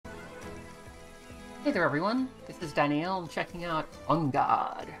Hey there everyone, this is Danielle. I'm checking out On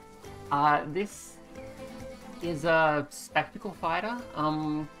Guard. This is a spectacle fighter.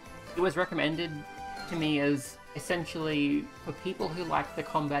 It was recommended to me as essentially for people who like the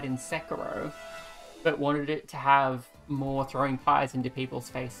combat in Sekiro, but wanted it to have more throwing fires into people's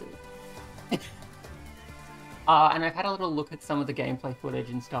faces. And I've had a little look at some of the gameplay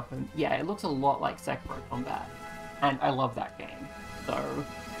footage and stuff, and yeah, it looks a lot like Sekiro combat, and I love that game. So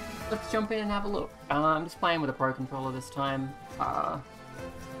let's jump in and have a look. I'm just playing with a Pro Controller this time. I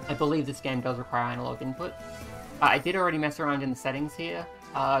believe this game does require analog input. I did already mess around in the settings here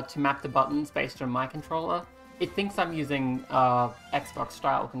to map the buttons based on my controller. It thinks I'm using Xbox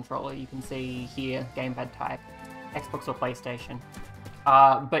style controller. You can see here, gamepad type, Xbox or PlayStation.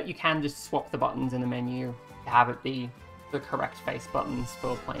 But you can just swap the buttons in the menu to have it be the correct face buttons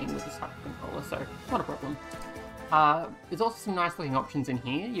for playing with this type of controller, so not a problem. There's also some nice looking options in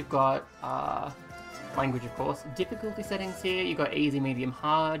here. You've got language, of course, difficulty settings here. You've got easy, medium,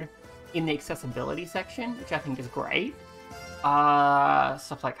 hard in the accessibility section, which I think is great.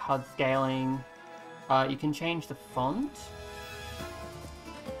 Stuff like HUD scaling. You can change the font.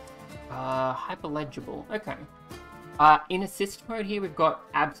 Hyperlegible. Okay. In assist mode here, we've got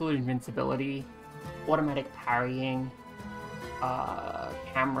absolute invincibility, automatic parrying,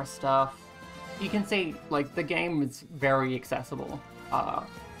 camera stuff. You can see, like, the game is very accessible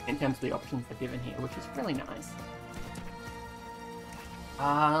in terms of the options they're given here, which is really nice.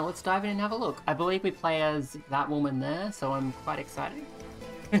 Let's dive in and have a look. I believe we play as that woman there, so I'm quite excited.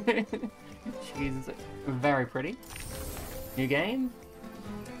 She's very pretty. New game.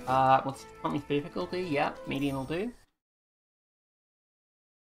 What's me difficulty? Yeah, medium will do.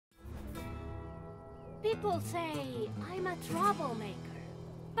 People say I'm a troublemaker,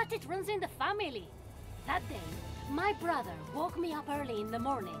 but it runs in the family. That day, my brother woke me up early in the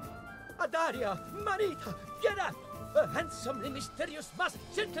morning. Adaria, Marita, get up! A handsomely mysterious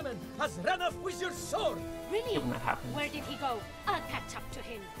masked gentleman has run off with your sword! Really? When that happens. Where did he go? I'll catch up to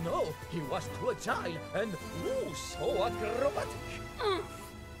him. No, he was too agile and so acrobatic.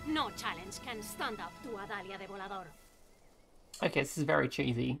 No challenge can stand up to Adalia de Volador. Okay, this is very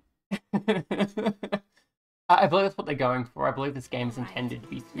cheesy. I believe that's what they're going for. I believe this game is intended to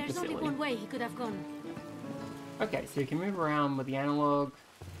be super There's silly. only one way he could have gone. Okay, so you can move around with the analog.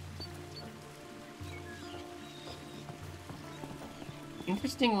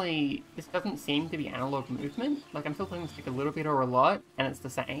 Interestingly, this doesn't seem to be analog movement. Like, I'm still playing this like a little bit or a lot, and it's the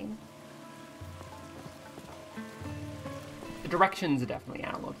same. The directions are definitely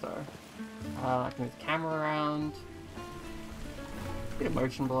analog, though. I can move the camera around. Bit of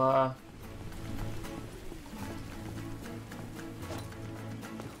motion blur.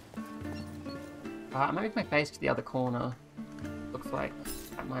 I might move my face to the other corner. Looks like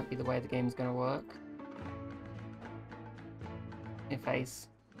that might be the way the game's gonna work. Your face.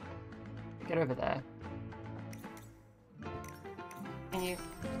 Get over there. Can you?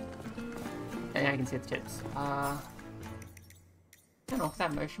 And now you can see the tips. I don't know if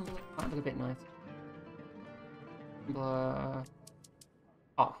that motion blur might look a bit nice. Blur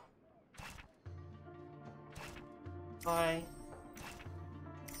off. Bye.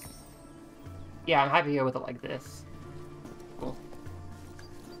 Yeah, I'm happy here with it like this. Cool.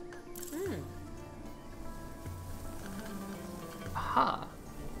 Aha!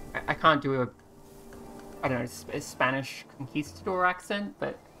 I can't do I don't know, a Spanish conquistador accent,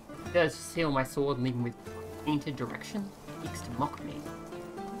 but it does seal my sword and leave me with painted direction. It seeks to mock me.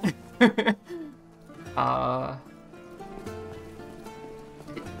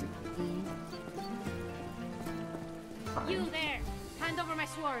 You there! Hand over my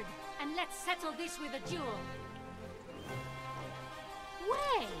sword, and let's settle this with a duel.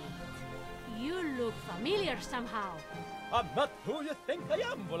 Wait! You look familiar somehow. I'm not who you think I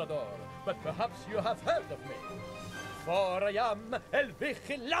am, Volador, but perhaps you have heard of me. For I am El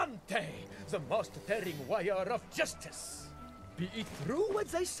Vigilante, the most daring warrior of justice. Be it true what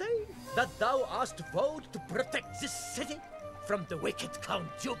they say, that thou hast vowed to protect this city from the wicked Count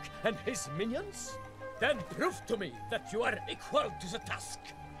Duke and his minions? Then prove to me that you are equal to the task.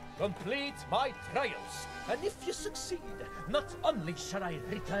 Complete my trials, and if you succeed, not only shall I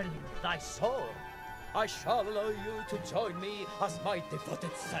return thy soul, I shall allow you to join me as my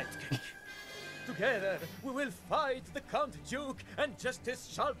devoted sidekick. Together, we will fight the Count Duke, and justice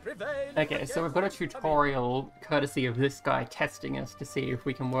shall prevail. Okay, so we've got a tutorial courtesy of this guy testing us to see if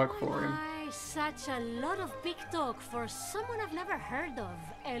we can work for him. Why, such a lot of big talk for someone I've never heard of,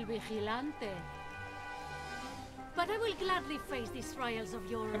 El Vigilante. But I will gladly face these trials of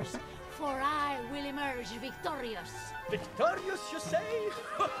yours, for I will emerge victorious. Victorious, you say?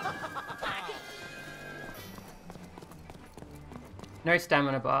 No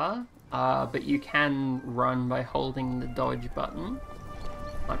stamina bar, but you can run by holding the dodge button,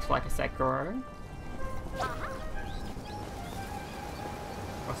 much like a Sekiro.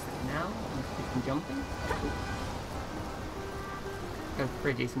 Cross the canal, and keep from jumping. Got a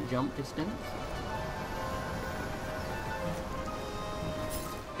pretty decent jump distance.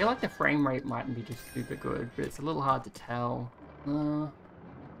 I feel like the frame rate mightn't be just super good, but it's a little hard to tell. Can't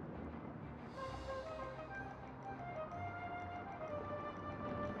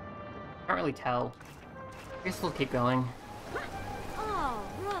really tell. I guess we'll keep going. Oh,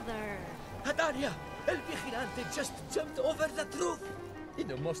 brother. Adaria, El Vigilante just jumped over the truth. In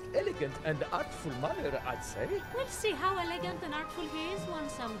the most elegant and artful manner, I'd say. We'll see how elegant and artful he is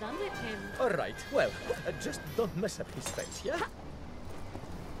once I'm done with him. All right, well, just don't mess up his face, yeah?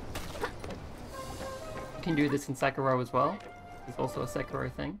 You can do this in Sekiro as well. It's also a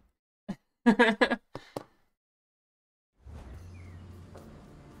Sekiro thing.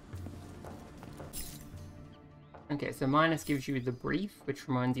 Okay, so minus gives you the brief, which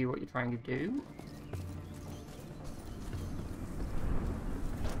reminds you what you're trying to do.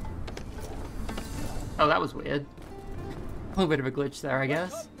 Oh, that was weird. A little bit of a glitch there, I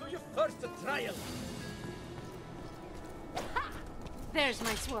guess. Welcome to your first trial. Ha! There's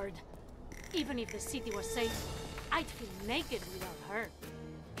my sword. Even if the city was safe, I'd feel naked without her.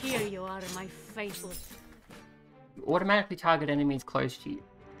 Here you are, my faithful. You automatically target enemies close to you.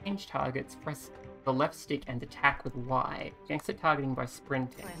 Change targets, press the left stick and attack with Y. You exit targeting by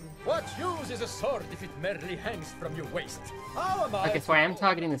sprinting. What use is a sword if it merely hangs from your waist? How am I? Okay, so I am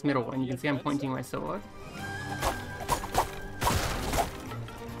targeting this middle one. You can see I'm pointing my sword.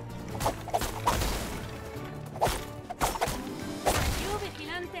 You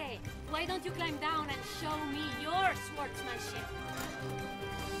Vigilante, why don't you climb down and show me your swordsmanship?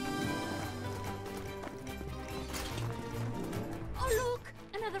 Oh look,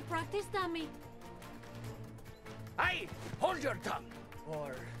 another practice dummy. Aye, hold your tongue.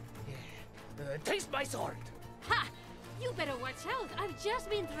 Or taste my sword. Ha! You better watch out. I've just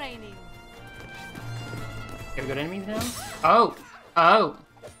been training. Okay, we got enemies now? Oh! Oh!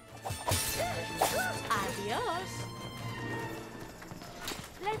 Adios.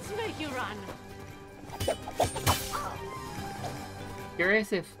 Let's make you run.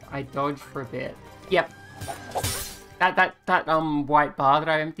 Curious if I dodge for a bit. Yep. That white bar that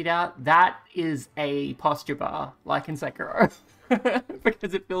I emptied out, that is a posture bar, like in Sekiro.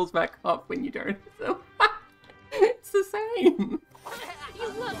 Because it fills back up when you don't. So it's the same.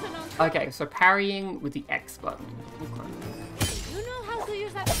 Okay, so parrying with the X button. Do you know how to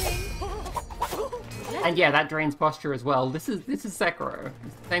use that thing? And yeah, that drains posture as well. This is Sekiro.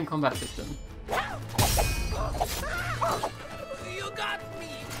 It's the same combat system. You got me.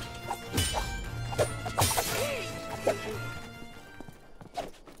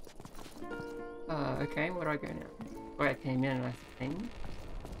 Okay, where do I go now? Where I came in, I think.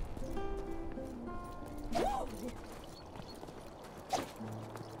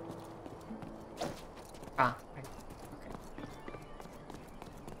 Ah, okay.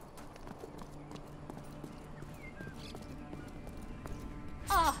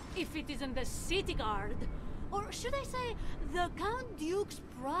 Ah, if it isn't the city guard. Or should I say, the Count Duke's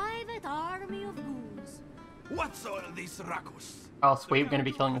private army of goons. What's all this ruckus? Oh, sweet, we're going to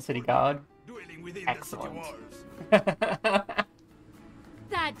be killing the city guard. Dwelling within Excellent. the city walls.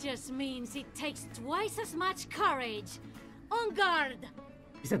 That just means it takes twice as much courage. On guard!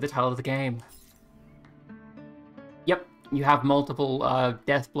 You said the title of the game. Yep, you have multiple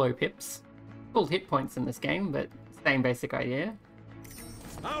death blow pips. Full hit points in this game, but same basic idea.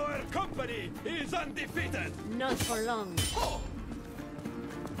 Our company is undefeated. Not for long.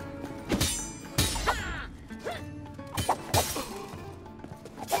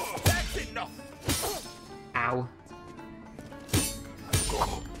 That's enough. Ow.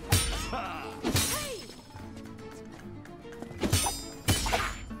 Hey!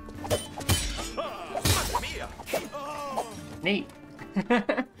 Neat.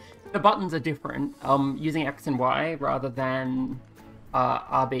 The buttons are different. Using X and Y rather than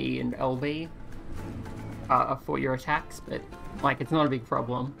RB and LB for your attacks, but like it's not a big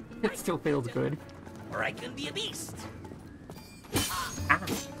problem. It still feels good. Or I can be a beast. Ah.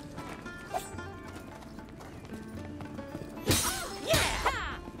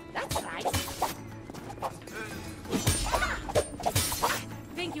 Yeah! That's right.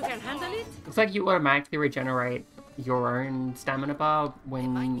 Think you can handle it? Looks like you automatically regenerate your own stamina bar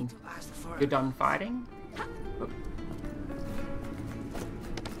when you're done fighting.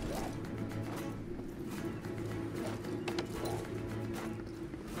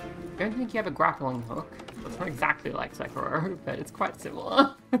 don't think you have a grappling hook. It's not exactly like Sekiro, but it's quite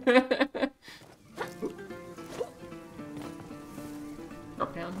similar.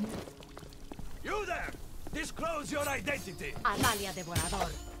 Drop down here. You there! Disclose your identity! Atalia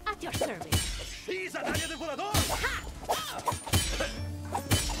Devorador, at your service. She's Atalia Devorador!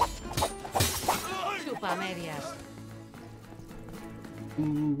 Chupa medias.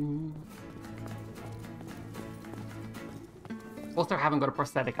 Also haven't got a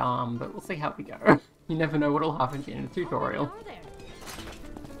prosthetic arm, but we'll see how we go. You never know what'll happen in a tutorial.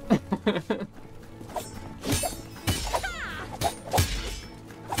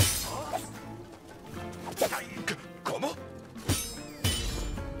 ¿Cómo?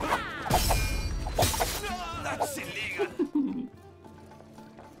 That's illegal!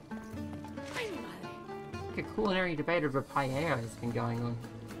 Like a culinary debate over paella has been going on.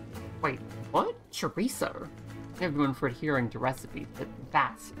 Wait, what? Chorizo? Everyone for adhering to recipe, but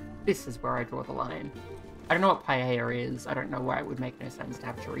this is where I draw the line. I don't know what paella is. I don't know why it would make no sense to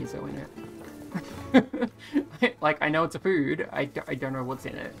have chorizo in it. Like, I know it's a food. I don't know what's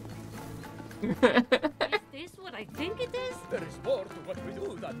in it. Is this what I think it is? There is more to what we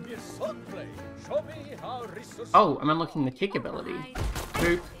do than mere swordplay. Show me how resources. Oh, I'm unlocking the kick ability.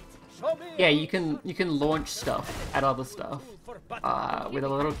 Boop. Show me Yeah, you can launch stuff at other stuff with a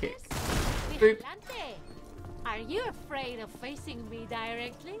little kick. Boop. Vigilante, are you afraid of facing me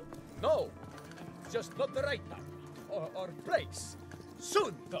directly? No, just not the right time or place.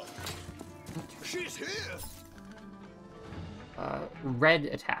 Soon, though. She's here! Red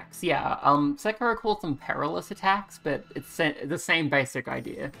attacks. Yeah, Sekiro calls them perilous attacks, but it's the same basic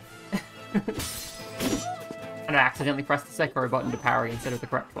idea. And I accidentally pressed the Sekiro button to parry instead of the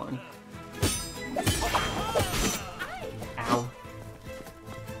correct one. Ow.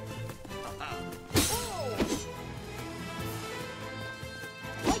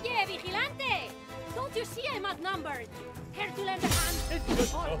 Oye, Vigilante! Don't you see I'm outnumbered? Here to lend a hand? It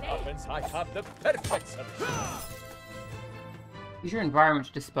just so happens I have the perfect solution. Use your environment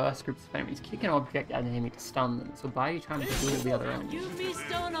to disperse groups of enemies. Kick an object at an enemy to stun them, so buy you time to deal with the other enemy. You missed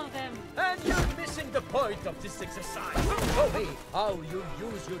one of them. And you're missing the point of this exercise. Show me how you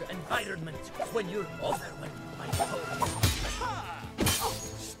use your environment when you're overwhelmed by foes.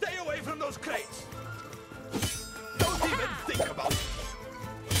 Stay away from those crates! Don't even think about it!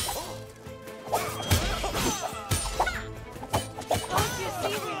 Don't you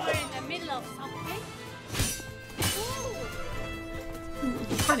see we were in the middle of something?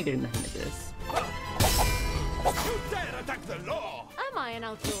 I'm trying to get in the hang of this. You dare attack the law! Am I an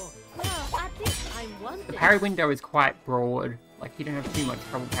outlaw? Well, at least I'm wanted. The parry window is quite broad. Like, you don't have too much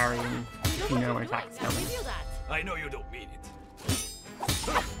trouble parrying if you know when attacks I'll coming. give you that. I know you don't mean it.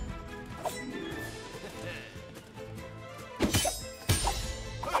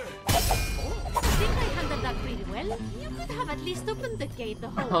 I think I handled that pretty well. You could have at least opened the gate the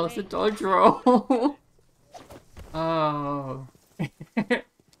whole Oh, way. it's a dodge roll. Oh.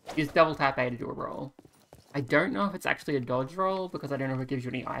 Use double tap A to do a roll. I don't know if it's actually a dodge roll because I don't know if it gives you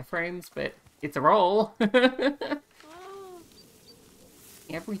any iframes, but it's a roll. Oh.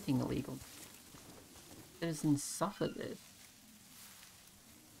 Everything illegal. Citizens suffer this.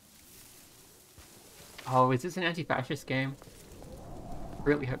 Oh, is this an anti-fascist game?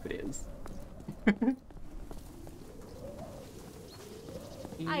 Really hope it is.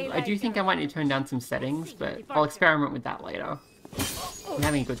 I do think I might need to turn down some settings, but I'll experiment with that later. I'm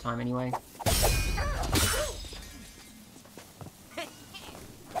having a good time anyway.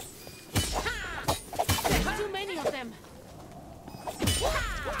 There's too many of them.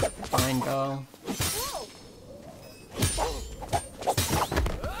 Fine, girl.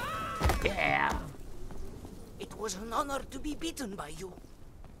 Yeah! It was an honor to be beaten by you.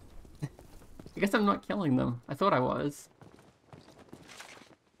 I guess I'm not killing them. I thought I was.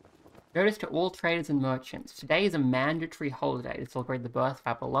 Notice to all traders and merchants. Today is a mandatory holiday to celebrate the birth of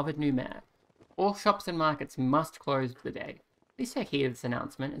our beloved new mayor. All shops and markets must close for the day. Please take heed of this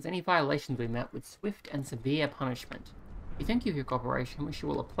announcement, as any violations will be met with swift and severe punishment. We thank you for your cooperation and wish you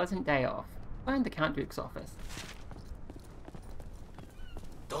all a pleasant day off. Find the Count Duke's office.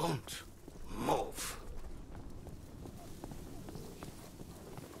 Don't move.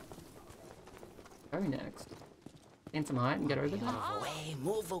 Go next. Gain some height and get over there. Move away,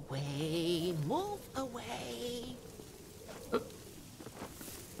 move away, move away.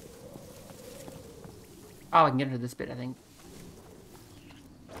 Oh, I can get into this bit, I think.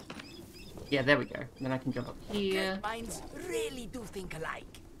 Yeah, there we go. And then I can jump up here. Good minds really do think alike.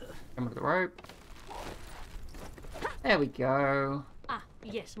 Jump over the rope. There we go. Ah,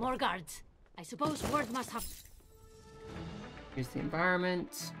 yes, more guards. I suppose word must have... Here's the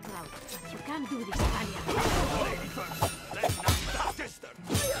environment. Proud, but you can't do this, Talia. Lady first, then not the tester.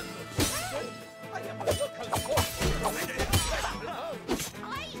 I am a local sportsman.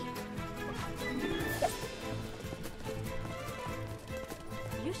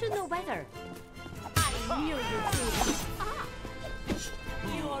 You should know better. I knew you'd do this. Ah!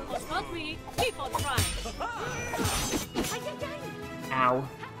 You almost got me. Keep on trying. Ay, ay, ay. Ow.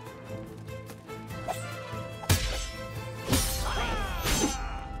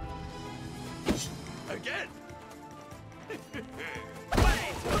 Again. Wait,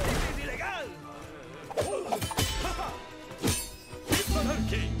 this is illegal.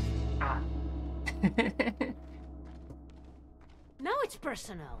 Monkey. Ah. Now it's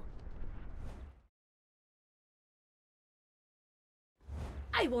personal.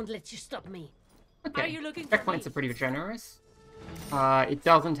 I won't let you stop me. Okay. Are you looking for Checkpoints me? are pretty generous. It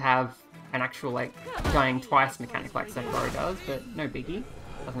doesn't have an actual, like, dying twice mechanic like Sekiro does, but no biggie.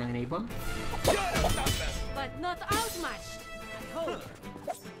 Doesn't really need one. But not outmatched. I hope.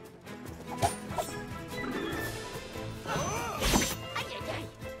 Ay, ay, ay.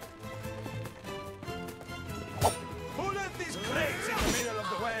 Who left these crates in the middle of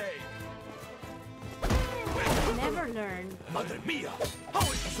the way? Never learn. Madre mia! How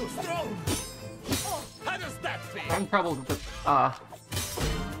is she so strong? Oh, how does that I'm feel? having trouble with,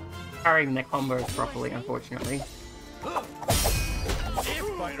 carrying their combos properly, unfortunately.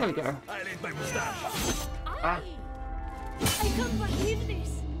 If There we go. I'll eat my mustache. Ah. I can't believe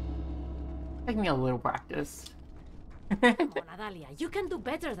this. Taking me a little practice. Come on, Adalia, you can do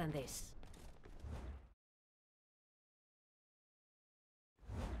better than this.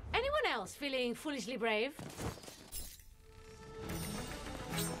 Anyone else feeling foolishly brave?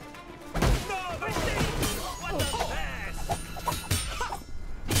 No, my thing! What the best?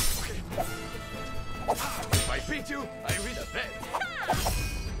 If I beat you, I win a bet.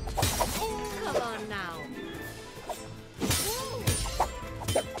 Come on now.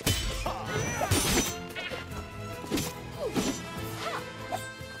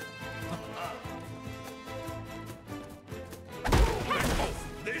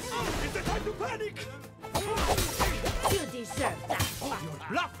 This is the time to panic! You deserve that. You're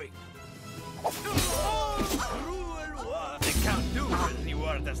bluffing! Cruel one! The Count Du will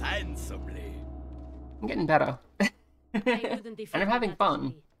reward us handsomely. I'm getting better. I wouldn't defeat And I'm you having that fun.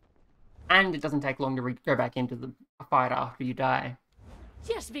 easily. And it doesn't take long to go back into the fight after you die.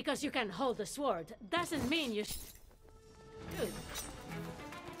 Just because you can hold the sword doesn't mean you Good.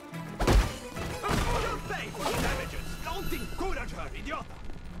 You'll pay for the damages! Don't encourage her, idiota!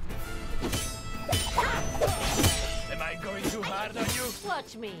 Am I going too hard on you?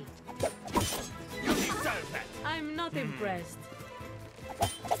 Watch me. You deserve that! I'm not impressed.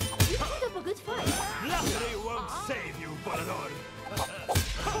 You put up a good fight. Flattery won't save you, Volador!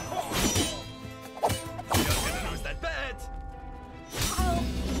 You're gonna lose that bet! I'll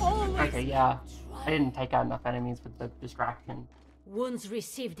always Okay, yeah. I didn't take out enough enemies with the distraction. Wounds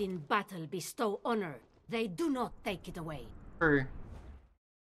received in battle bestow honor. They do not take it away. True.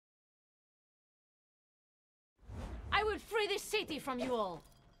 I will free this city from you all.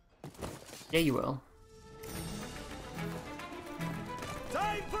 Yeah, you will.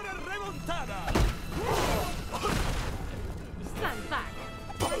 Time for a remontada! Stand back.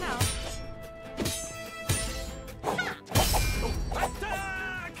 For now.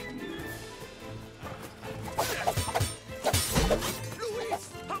 Attack! Luis,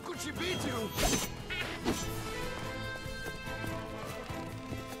 how could she beat you?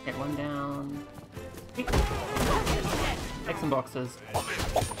 Get one down. Take some boxes.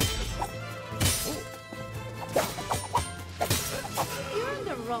 You're on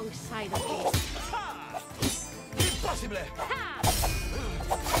the wrong side of this. Ha! Impossible! Ha!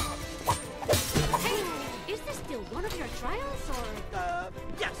 Hey, is this still one of your trials, or...?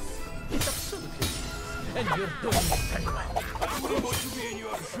 Yes, it's absolutely. And you're doing it very well. I wouldn't want to be in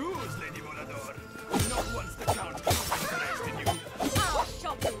your shoes, Lady Volador. Not once the Count is interested in you. I'll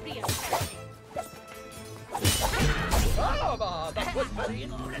show you real charity. Ah, that was very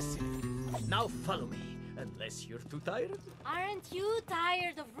impressive. Now follow me, unless you're too tired. Aren't you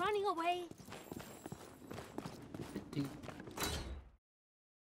tired of running away?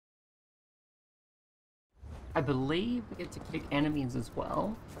 I believe we get to kick enemies as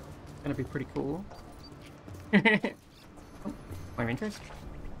well. It's gonna be pretty cool. Point of interest.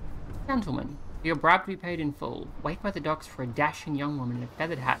 Gentlemen, you're bribed to be paid in full. Wait by the docks for a dashing young woman in a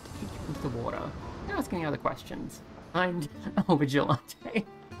feathered hat to teach you into the water. Don't ask any other questions. Signed, El Vigilante.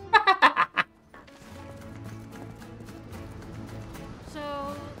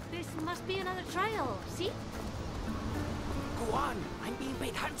 So, this must be another trial, see? Go on. I'm being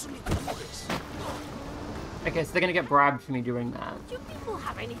paid handsomely to do this. Okay, so they're gonna get bribed for me doing that. You people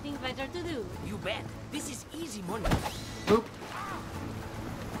have anything better to do? You bet. This is easy money. Oop.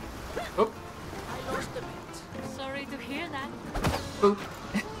 Oop. I lost a bit. Sorry to hear that. Oop.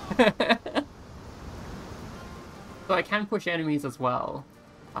 So I can push enemies as well.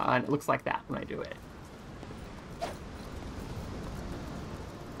 And it looks like that when I do it.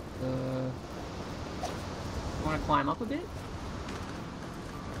 I want to climb up a bit?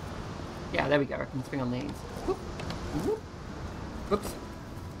 Yeah, there we go. I can swing on these. Whoop. Whoop. Whoops.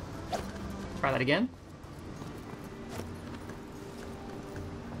 Try that again.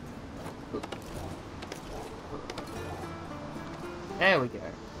 Whoop. There we go.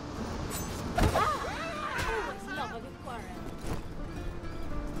 I always love a good quarrel.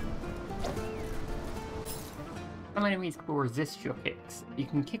 Some enemies will resist your kicks. You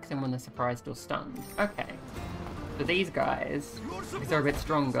can kick them when they're surprised or stunned. Okay. So these guys, because they're a bit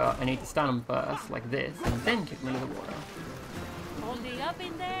stronger, I need to stun them first, like this, and then kick them into the water. Holding up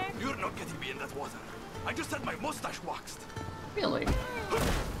in there? You're not getting me in that water. I just had my mustache waxed. Really?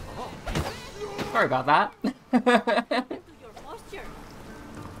 Sorry about that. To your posture.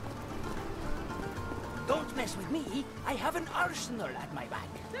 Don't mess with me. I have an arsenal at my back.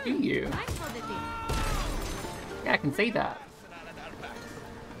 Do you? Nice for the team. Yeah, I can see that.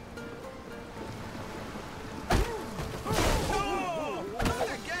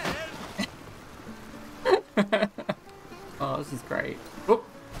 Oh, this is great. Whoop.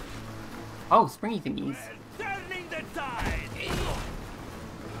 Oh, springy thingies. Turning the tide.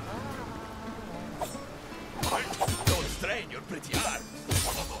 Don't strain your pretty arms.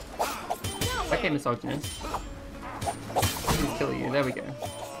 Okay, misogynist. Let's kill you. There we go.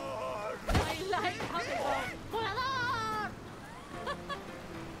 I like how they go. Volador!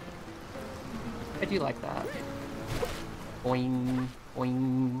 I do like that. Boing,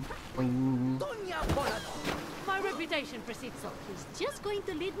 boing, boing. Doña Volador. My reputation precedes so. He's just going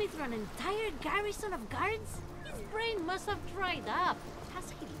to lead me through an entire garrison of guards? His brain must have dried up. Has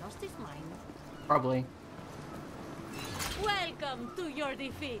he lost his mind? Probably. Welcome to your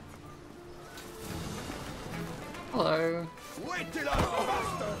defeat. Hello. Wait till I'm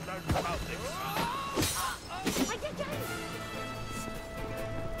faster than about this.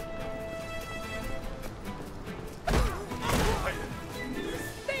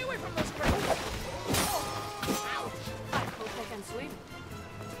 Stay away from those crates. I hope I can swim.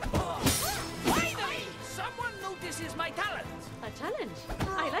 Finally, someone notices my talent. A challenge.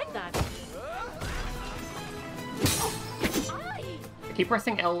 I like that. Aye! I keep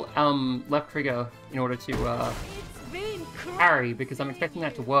pressing L, left trigger in order to, It's been crazy. parry, because I'm expecting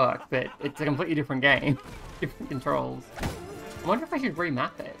that to work, but it's a completely different game. Different controls. I wonder if I should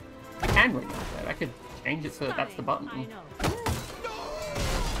remap it. I can remap it. I could change it so that that's the button. I know.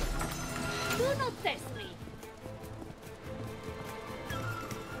 Do not test me.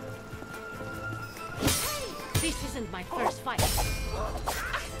 This isn't my first fight. I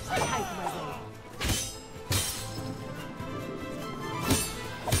hide my way.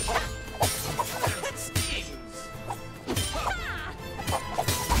 That stings.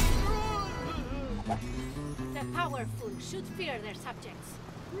 The powerful should fear their subjects,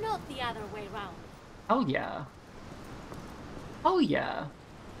 not the other way round. Oh yeah. Oh yeah.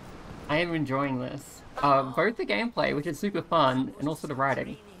 I am enjoying this. Both the gameplay, which is super fun, and also the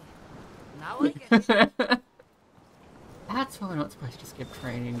writing. Now I get it. That's why we're not supposed to skip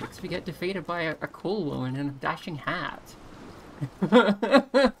training, because we get defeated by a cool woman in a dashing hat.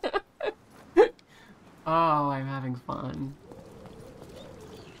 Oh, I'm having fun.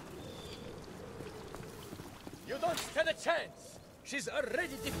 You don't stand a chance. She's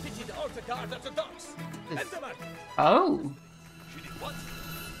already defeated all the Garde at the docks. This- And the market. Oh! She did what?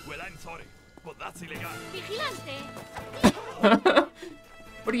 Well, I'm sorry, but that's illegal. Vigilante!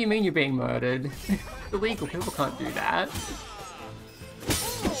 What do you mean you're being murdered? It's illegal, people can't do that.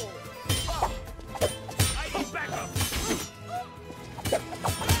 I need backup. Did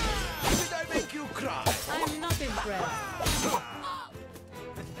I make you cry? I'm not impressed.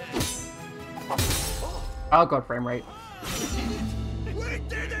 Oh god, frame rate. We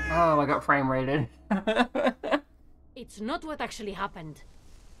did it! Oh, I got frame rated. It's not what actually happened.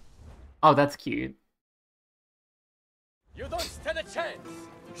 Oh, that's cute. You don't stand a chance.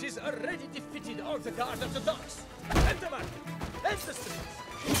 She's already defeated all the Garde at the docks. And the market. And the streets.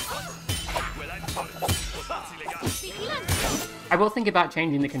 Well, I'm sorry, but that's illegal. Vigilante! I will think about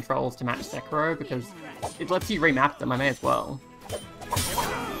changing the controls to match Sekiro, because it lets you remap them, I may as well.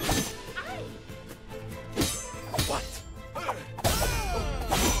 What?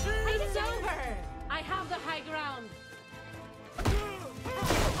 It's over! I have the high ground.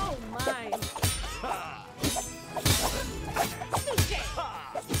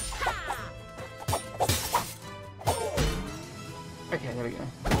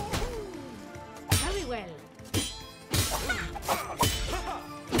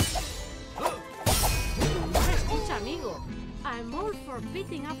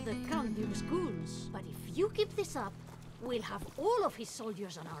 beating up the Count Duke's goons. But if you keep this up, we'll have all of his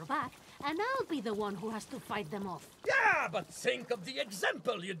soldiers on our back, and I'll be the one who has to fight them off. Yeah, but think of the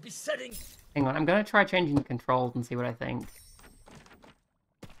example you'd be setting. Hang on, I'm gonna try changing the controls and see what I think.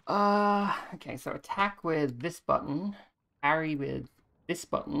 Okay, so attack with this button, parry with this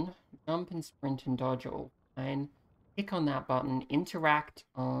button, jump and sprint and dodge all fine. Click on that button, interact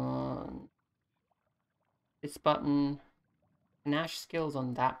on this button, panache skills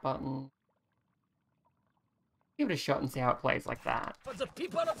on that button. Give it a shot and see how it plays like that. For the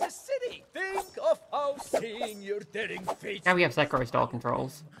people of the city, think of how seeing your daring feats Now we have Sekiro style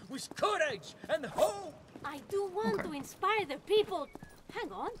controls. with courage and hope. I do want to inspire the people.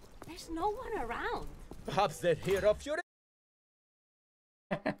 Hang on, there's no one around. Perhaps they'll hear of your.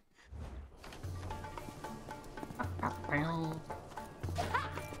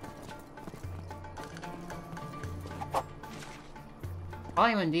 While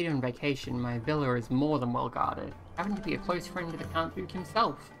I'm indeed on vacation, my villa is more than well guarded. Having to be a close friend to the Count Duke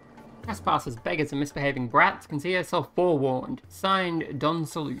himself. Trespassers, beggars, and misbehaving brats can see herself forewarned. Signed, Don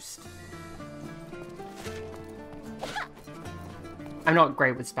Salust. I'm not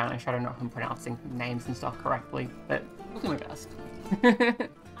great with Spanish, I don't know if I'm pronouncing names and stuff correctly, but I'll do my best.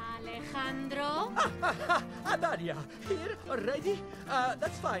 Alejandro? Daria, here already?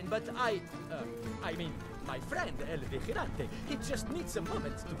 That's fine, but I mean, my friend El Vigilante, he just needs a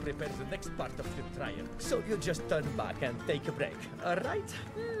moment to prepare the next part of the trial. So you just turn back and take a break, alright?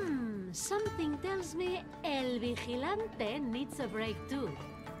 Something tells me El Vigilante needs a break too.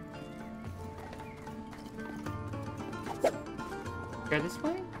 Go this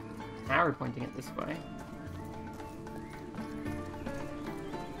way? Arrow pointing it this way.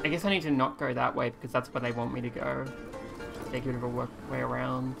 I guess I need to not go that way because that's where they want me to go. Take a bit of a way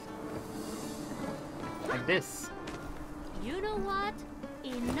around. Like this. You know what?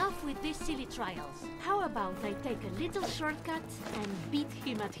 Enough with these silly trials. How about I take a little shortcut and beat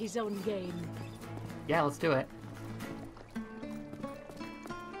him at his own game? Yeah, let's do it.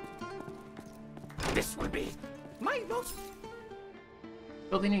 This will be my most.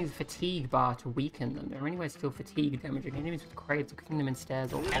 Building a fatigue bar to weaken them. There are many ways to deal fatigue damaging enemies with crates or cooking them in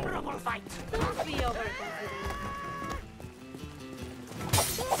stairs or Memorable fight. Don't be overconfident.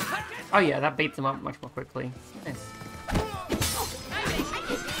 Oh yeah, that beats them up much more quickly. Nice.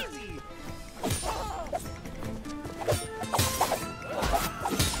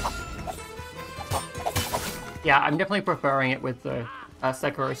 Yeah, I'm definitely preferring it with the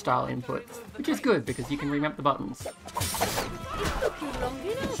Sekiro style inputs, which is good because you can remap the buttons. It took you long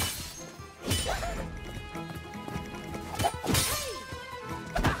enough.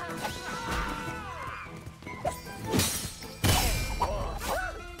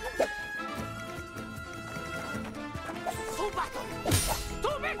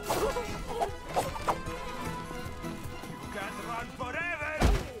 You can't run forever.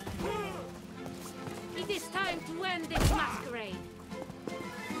 It is time to end this masquerade.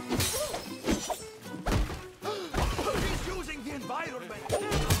 He's using the environment.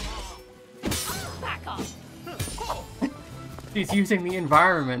 Back off. She's using the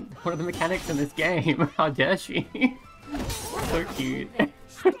environment. One of the mechanics in this game. How dare she? So cute.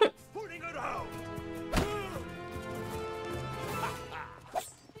 Fooling around.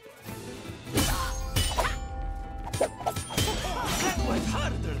 That was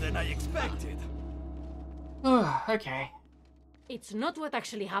harder than I expected. Okay. It's not what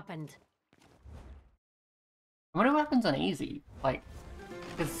actually happened. I wonder what happens on easy. Like,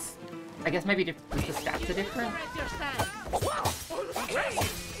 because I guess maybe the stats are different. Correct your stance.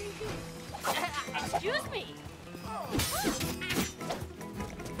 Excuse me.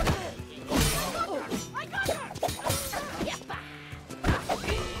 I got her. Yeppa.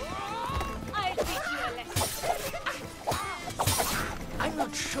 I'll teach you a lesson. I'm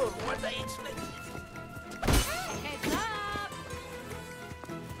not sure what I expected. Heads up.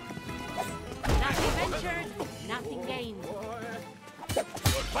 Nothing ventured, nothing gained.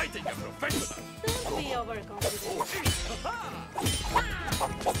 You're fighting a professional. Don't be overconfident. You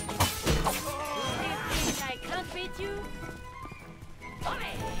think I can't beat you?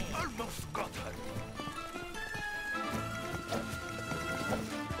 Almost got her.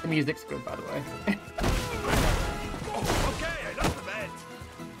 The music's good, by the way. Okay, I lost the bet.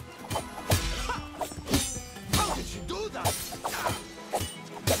 How did she do that?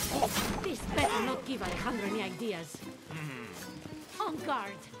 This better not give Alejandro any ideas. On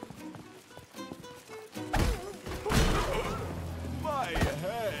guard. My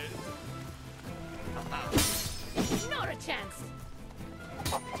head. Not a chance.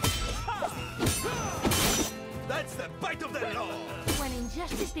 That's the bite of the law. When in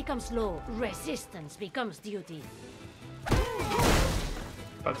justice becomes law, resistance becomes duty.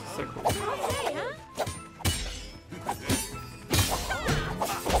 That's so cool. Okay, huh?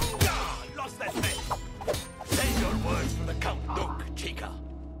 Lost that man. Save your words for the Count Duke, Chica.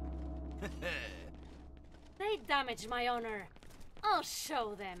 They damaged my honor. I'll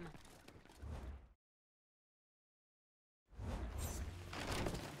show them.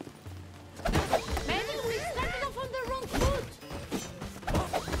 Maybe we started off on the wrong foot.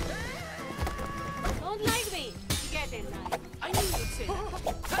 Don't like me. Get in line. I knew you'd say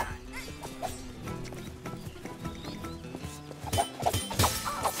that.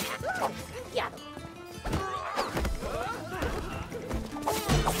 Yeah.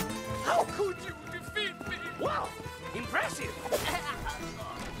 How could you defeat me? Wow, impressive.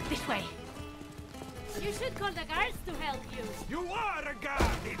 This way. You should call the guards to help you. You are a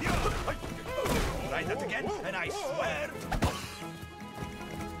guard, idiot! Try that again, and I swear...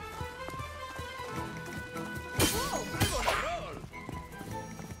 Oh, I'm on a roll!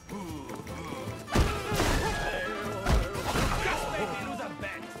 Just made me lose a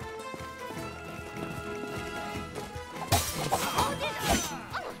bet!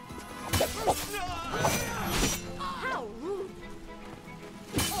 How rude.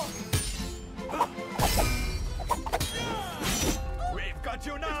 We've got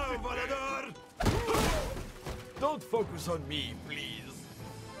you now, Volador! Don't focus on me, please.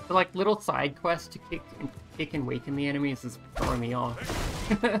 The like little side quest to kick and weaken the enemies is throwing me off.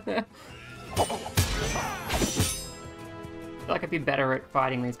 I feel like I'd be better at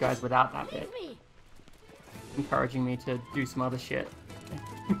fighting these guys without that bit, Leave me. encouraging me to do some other shit.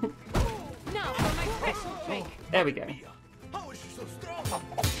 Now for my special trick. There we go. How is she so strong?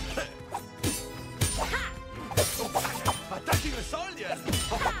 Attacking a soldier!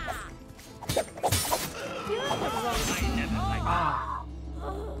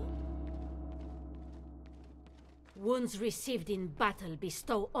 Wounds received in battle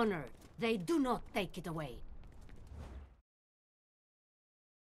bestow honor. They do not take it away.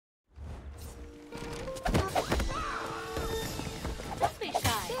 Don't be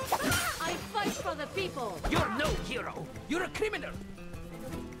shy. I fight for the people. You're no hero. You're a criminal.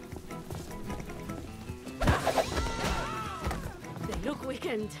 They look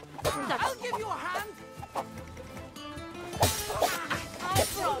weakened. I'll give you a hand. I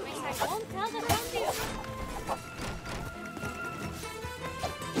promise I won't tell the Countess.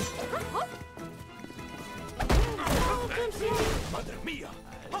 Oh, comes here. Mother Mia!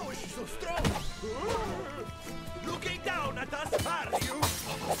 How is she so strong? Looking down at us, are you?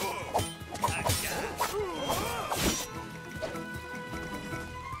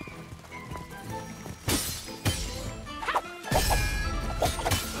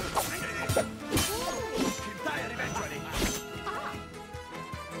 She'll tire eventually.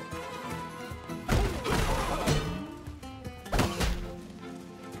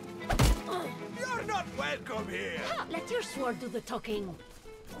 You're not welcome here. Let your sword do the talking.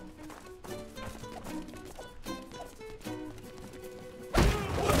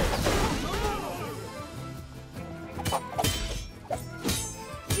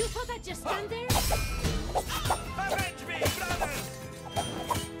 You thought I'd just stand there? Avenge me, brothers!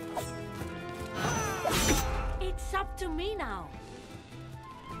 It's up to me now.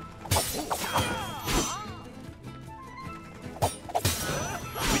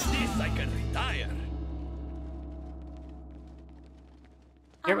 With this, I can retire.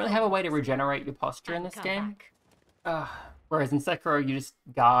 You don't really have a way to regenerate your posture in this Come game. back. Whereas in Sekiro, you just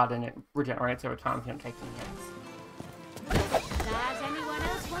guard and it regenerates over time if you don't take any hits. Does anyone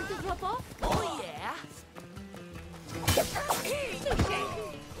else want to drop off? Oh yeah.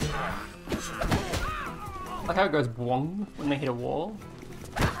 Like how it goes boing when they hit a wall.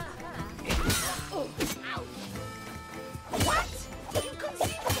 What?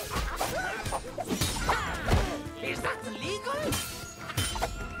 Inconceivable. Is that legal?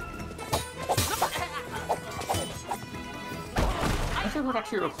 I think what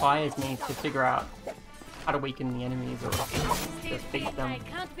actually requires me to figure out how to weaken the enemies or Still just beat think them. I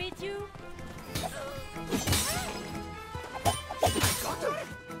can't beat you?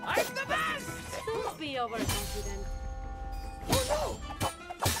 I'm the best. Don't be overconfident. Oh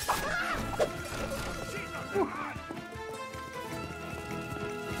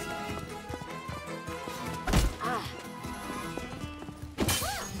Ah,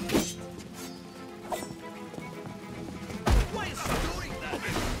 Why is she doing that?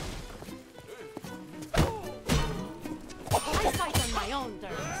 I fight on my own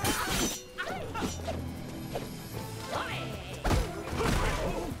terms.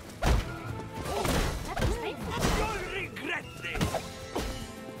 That was painful.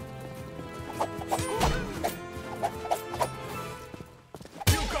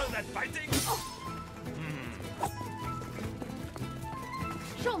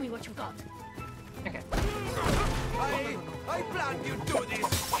 Show me what you got. Okay. I planned you do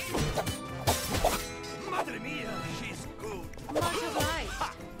this. Madre mia, she's good. Much obliged.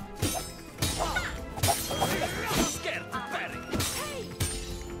 I'm scared to parry.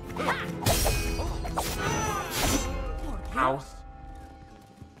 Ow.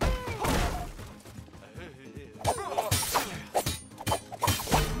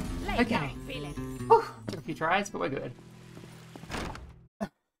 Lay Okay. down, feel it. Whew. Took a few tries, but we're good.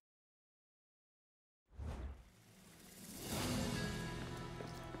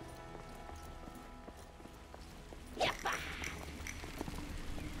 Yappa.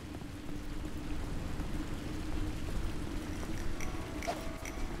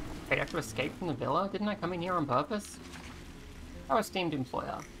 Wait, I have to escape from the villa? Didn't I come in here on purpose? Our esteemed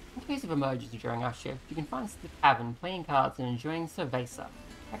employer. In case of emergency during our shift, you can find us at the tavern playing cards and enjoying cerveza.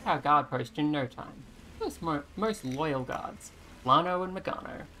 Check our guard post in no time. Most loyal guards, Lano and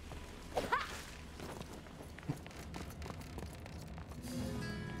Megano.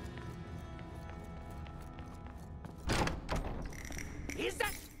 Is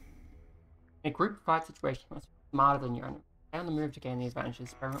that? In a group fight situation, you must be smarter than your enemy. Stay on the move to gain the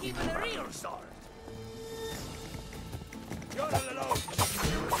advantages. Even a real sword. You're all alone.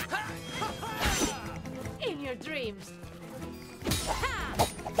 In your dreams.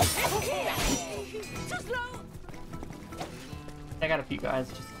 Too slow. I got a few guys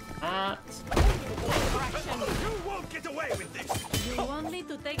just like that. You won't get away with this. You want me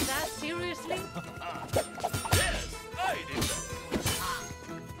to take that seriously? Yes, I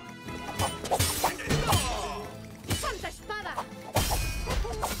did that. Santa Espada!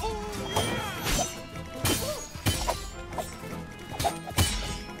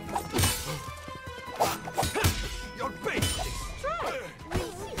 You're paid for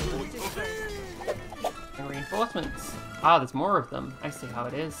this. And reinforcements. Ah, there's more of them. I see how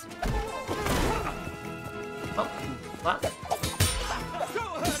it is. Oh, that. Show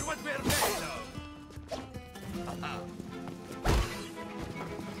her what we're made of.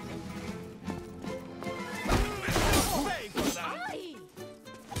 Pay for that. Aye!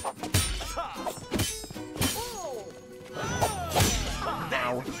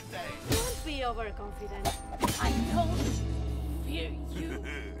 Ow. Good day. Don't be overconfident. I don't fear you.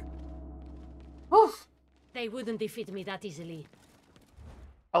 Oof. They wouldn't defeat me that easily.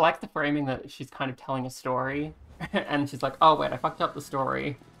 I like the framing that she's kind of telling a story, and she's like, oh wait, I fucked up the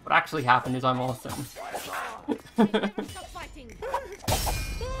story. What actually happened is I'm awesome. They never stop fighting.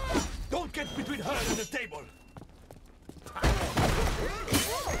 Don't get between her and the table.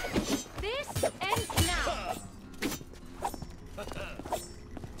 This ends now.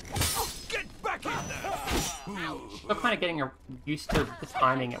 Get back in there. Still kind of getting used to the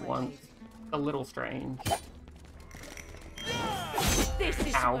timing at once. A little strange. This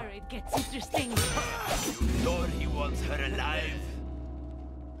is Ow. where it gets interesting. You thought he wants her alive.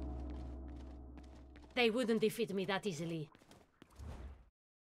 They wouldn't defeat me that easily.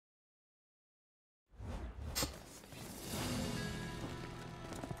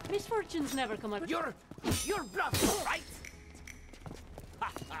 Misfortunes never come at You're bluffing, right?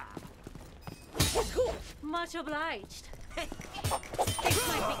 Much obliged. This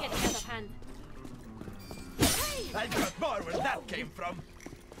might be getting out of hand. I got more where that came from.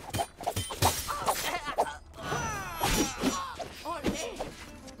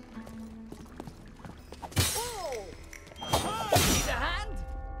 Need a hand?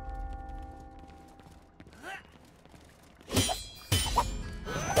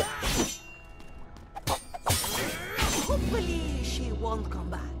 Hopefully she won't come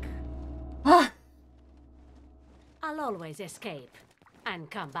back. I'll always escape and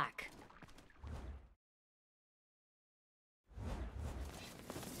come back.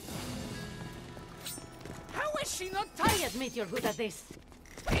 How is she not I admit you're good at this.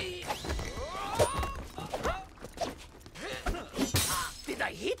 Did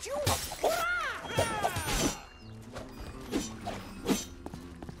I hit you?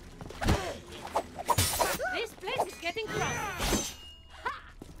 This place is getting crowded.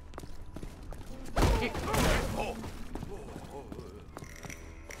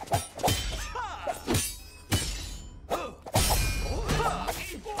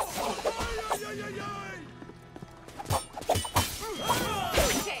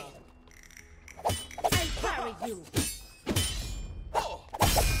 Okay. I'll carry you. Say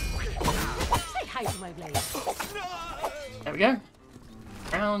hi to my blade. There we go.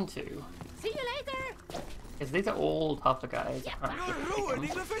 Round 2. See you later. Because these are all tougher guys. Yeah, I can't You're just pick 'em.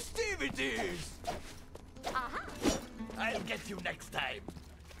 ruining the festivities. Aha. I'll get you next time.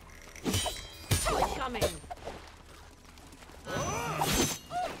 Saw it coming.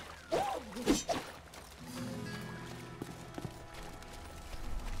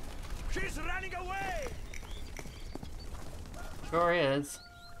 Sure is.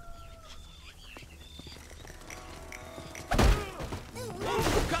 You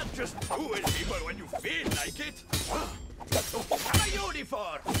can't just duel people when you feel like it. What are you ready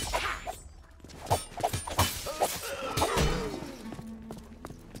for?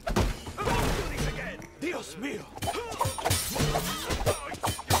 Don't do this again. Dios mío.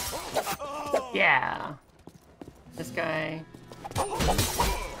 Yeah. This guy.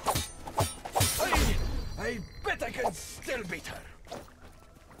 I bet I can still beat her.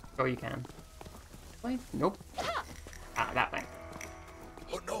 Sure you can. Wait, nope. Ah, that way.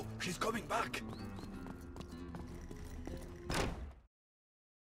 Oh no, she's coming back.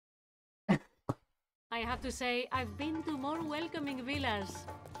 I have to say, I've been to more welcoming villas.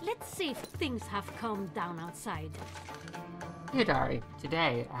 Let's see if things have calmed down outside. Dear Diary,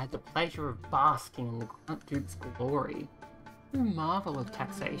 today I had the pleasure of basking in the Grand Duke's glory. A marvel of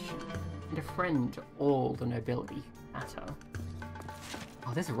taxation, and a friend to all the nobility who matter.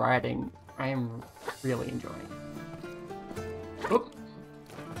 Oh, this riding, I am really enjoying. Oop.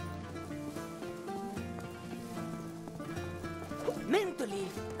 Mentally,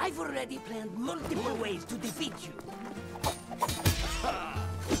 I've already planned multiple ways to defeat you.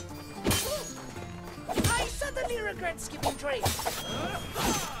 I suddenly regret skipping trains.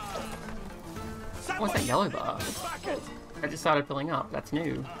 What's that yellow bar? I just started filling up, that's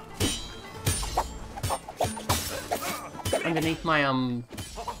new. Underneath my,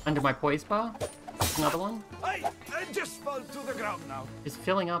 under my poise bar, another one. I just fall to the ground now. Just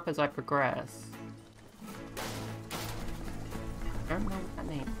filling up as I progress. I don't know what that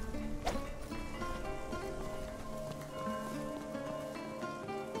means.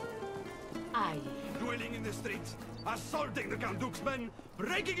 Aye. Dueling in the streets, assaulting the Count Duke's men,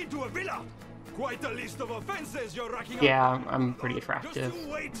 breaking into a villa. Quite a list of offenses you're racking up. Yeah, I'm pretty attractive. Just you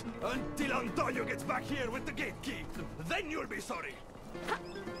wait until Antonio gets back here with the gate key. Then you'll be sorry. Do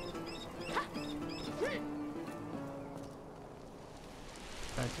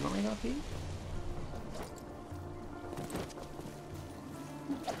you want me to go up here?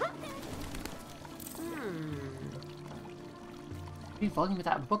 New volume of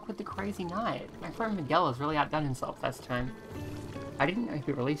that book with the crazy knight. My friend Miguel has really outdone himself this time. I didn't know he'd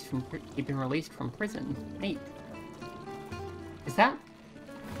been released from prison. Neat. Is that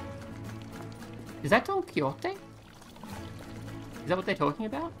Don Quixote? Is that what they're talking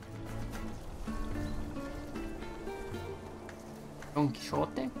about? Don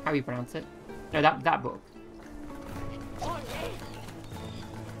Quixote? How do you pronounce it? No, that book.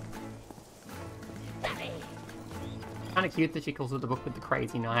 Kind of cute that she calls it the book with the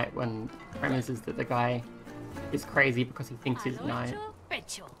crazy knight when the premise is that the guy is crazy because he thinks he's a knight.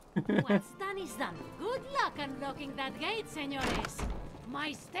 Pecho. What's done is done. Good luck unlocking that gate, senores.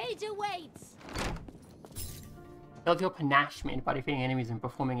 My stage awaits. Build your panache made by defeating enemies and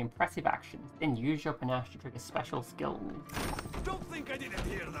performing impressive actions. Then use your panache to trigger special skills. Don't think I didn't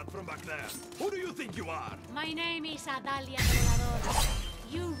hear that from back there. Who do you think you are? My name is Adalia Volador.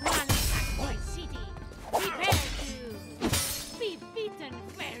 You run my city. Prepare to be beaten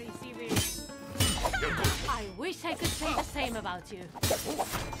very severely. I wish I could say the same about you.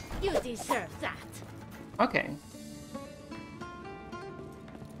 You deserve that. Okay.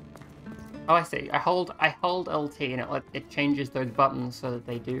 Oh, I see. I hold LT and it changes those buttons so that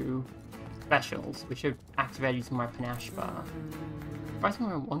they do specials, which are activated using my panache bar.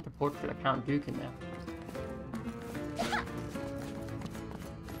 Surprisingly, I want to portrait of Count Duke in there.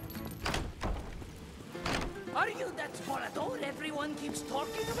 Are you that Volador everyone keeps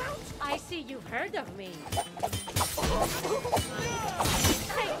talking about? I see you've heard of me.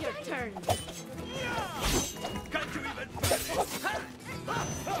 Take your turn. Can't you even bear it?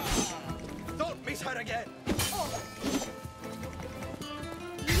 Don't miss her again.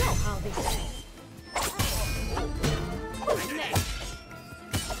 You know how this is. Who's next?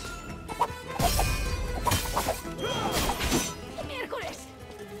 Miércoles!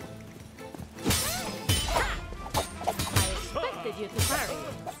 I expected you to parry.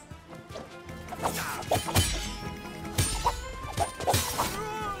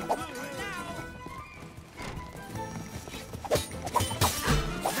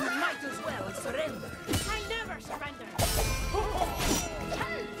 You might as well surrender. I never surrender.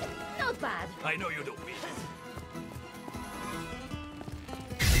 Not bad. I know you don't mean it.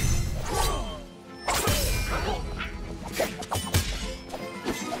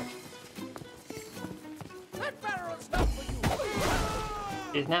 That barrel's not for you.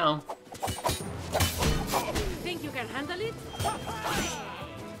 It is now. Think you can handle it?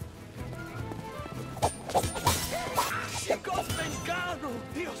 She got Mengano.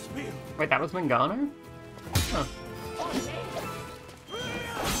 Dios mío. Wait, that was Mangano? Huh.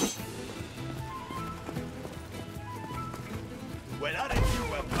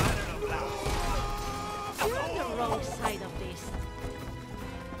 You're on the wrong side of this.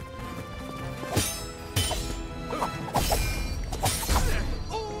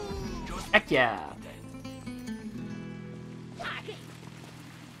 Heck yeah.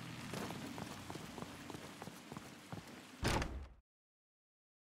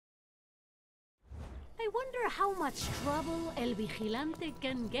 I wonder how much trouble El Vigilante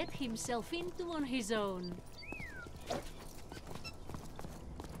can get himself into on his own.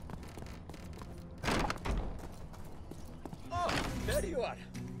 Oh, there you are.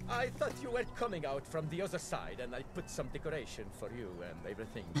 I thought you were coming out from the other side, and I put some decoration for you and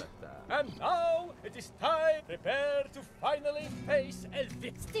everything, but... And now, it is time. Prepare to finally face El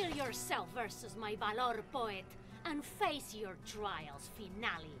Vigilante. Steal yourself versus my Valor poet, and face your trials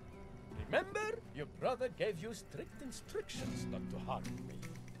finale. Remember, your brother gave you strict instructions not to harm me.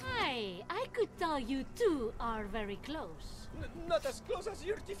 Hey, I could tell you two are very close. Not as close as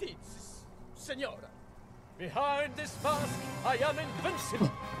your defeats, Senora. Behind this mask, I am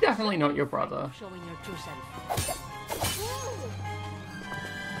invincible. Definitely not your brother. Showing your true self.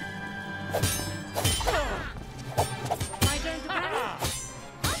 My turn to panic?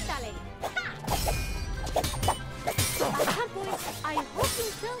 Ándale! At some point, I hope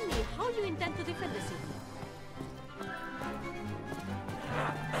you'll tell me how you intend to defend the city.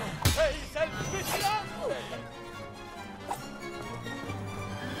 Face El Vigilante!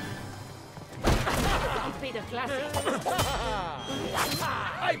 It's been a classic.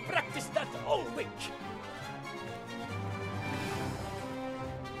 I practiced that all week.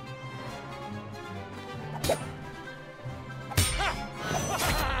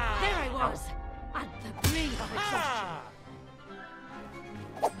 There I was, at the brink of exhaustion.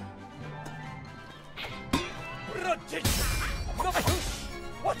 Prodigious! Novus!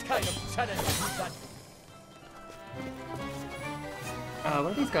 What kind of challenge is that?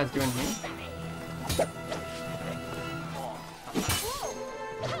 What are these guys doing here?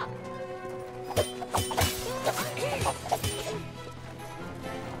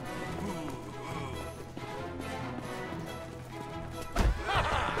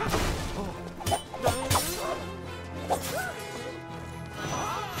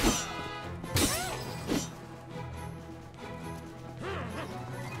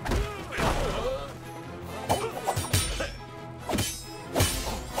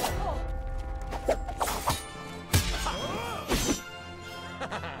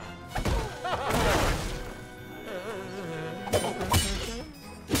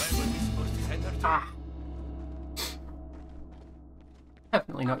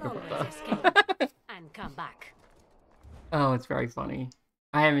 Definitely not your brother. And come back. Oh, it's very funny.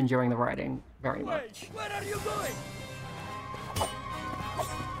 I am enjoying the writing very much. Wait, where are you going?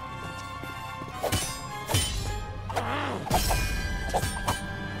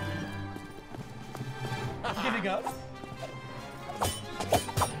 Giving up?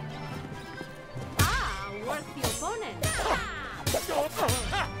 Ah, worth the opponent.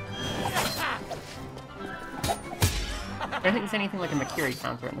 I don't think there's anything like a Makiri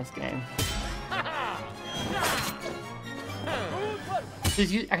counter in this game.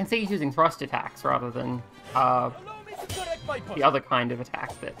 I can see he's using thrust attacks rather than Allow me to correct my the other kind of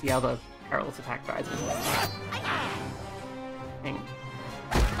attack that the other perilous attack guys are using.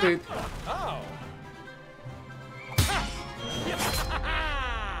 Boop. Ow!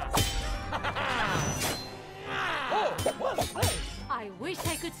 Oh, well played! I wish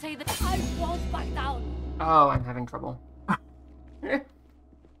I could say that I won't back down. Oh, I'm having trouble.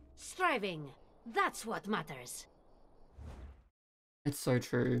 Striving. That's what matters. It's so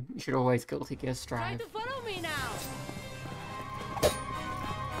true. You should always Guilty Gear Try strive. to follow me now.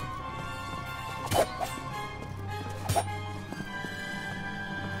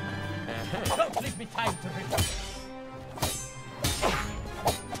 Don't leave me time to recover.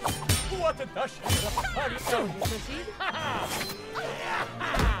 What a dash! So you proceed?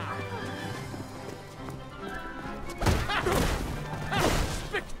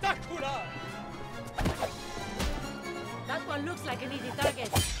 Spectacular! That one looks like an easy target.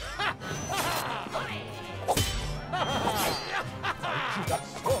 I should have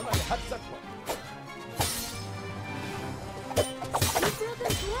sworn I had that one. You brought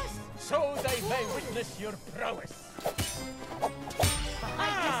them to us. So they may witness your prowess. I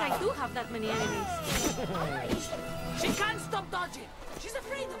guess I do have that many enemies. She can't stop dodging. She's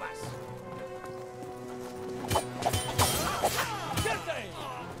afraid of us. Garde!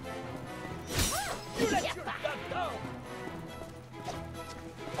 You let your guard down!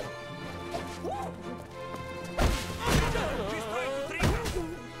 He's trying to trick you.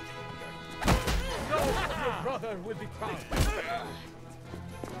 No, your brother will be proud.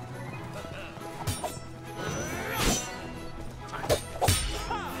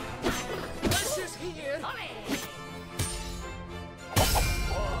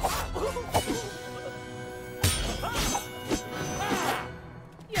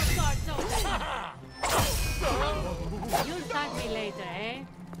 heart's open. You'll thank me later, eh?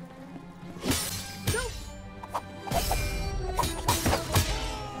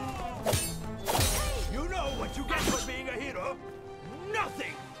 You know what you get for being a hero?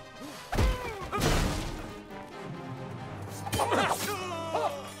 Nothing!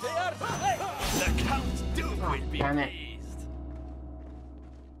 They are slain! The Count Duke will be damn it. pleased.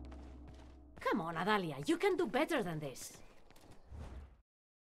 Come on, Adalia, you can do better than this.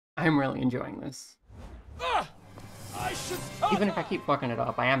 I'm really enjoying this. I should start. Even if I keep fucking it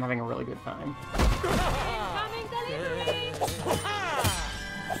up, I am having a really good time. Incoming delivery!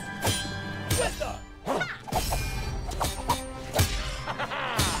 Well done.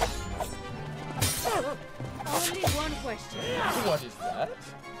 Only one question. What is that?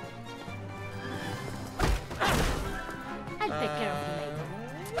 I'll take care of you later.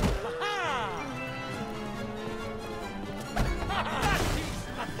 That is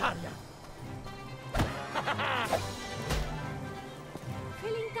Natalia.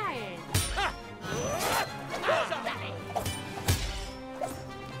 Feeling tired.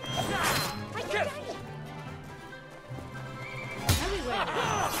 I can die. Very well.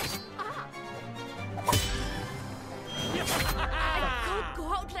 I can't go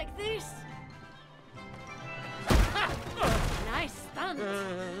out like this. Nice stunt.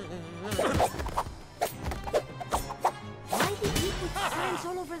 Why did he put signs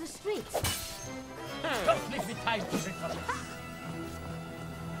all over the streets? Don't leave me time to recover.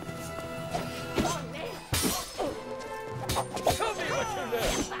 Show me what you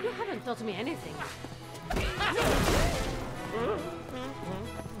learned. You haven't taught me anything.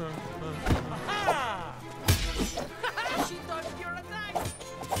 She dodged your attack.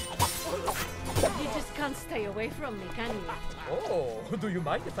 You just can't stay away from me, can you? Oh, do you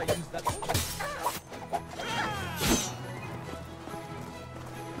mind if I use that one?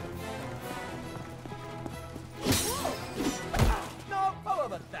 No, how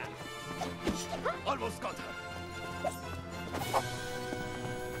about that? Almost got her.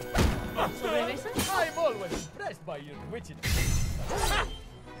 Sobremesa? I'm always impressed by your wittiness.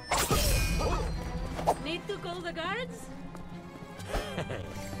 Need to call the guards?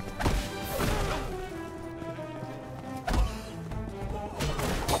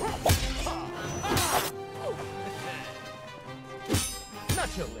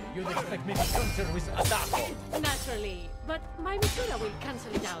 Naturally, you'd expect me to counter with Adamo. Naturally, but my Misura will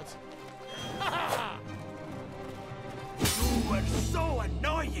cancel it out. You were so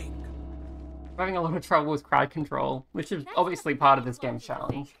annoying. I'm having a lot of trouble with crowd control, which is obviously part of this game's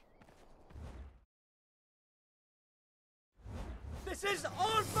challenge. This is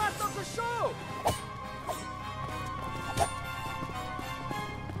all part of the show!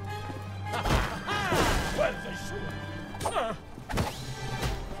 Well, they should.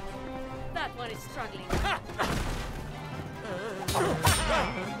 That one is struggling.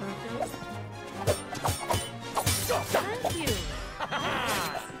 Thank you.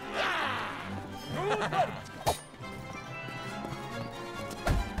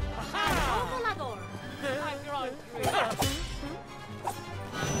 Volador. I'm right through.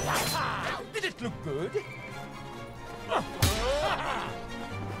 Did it look good?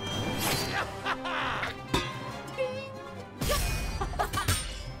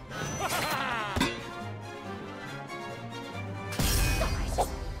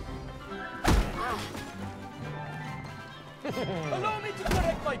 Allow me to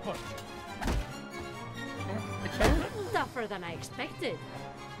correct my posture. Tougher than I expected.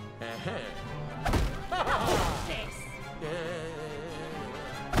 This.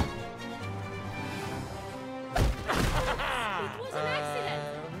 It was an accident.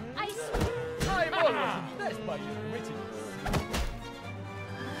 I swear. I'm always impressed by your wittiness.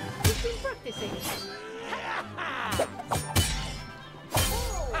 You've been practicing.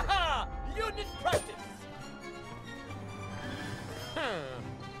 You need practice.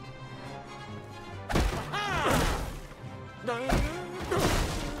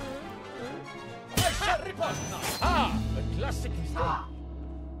 I shall report now. A classic mistake.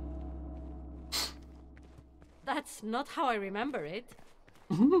 That's not how I remember it.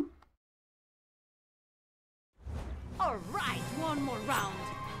 All right, one more round.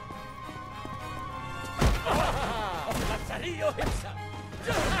 Lazarillo himself.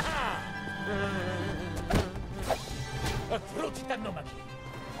 A true titanomachy.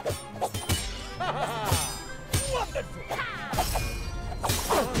 Wonderful.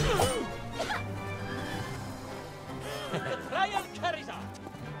 The trial carries on.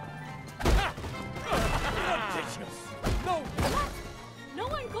 Ridiculous. No. What? No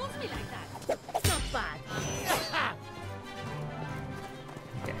one calls me like that. Not bad.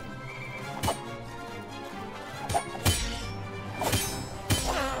 Okay.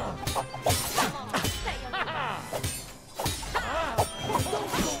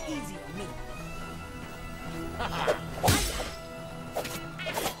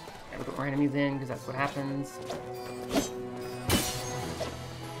 more enemies in, because that's what happens.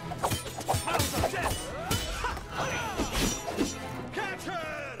 Catch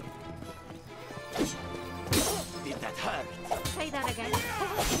her! Did that hurt? Say that again.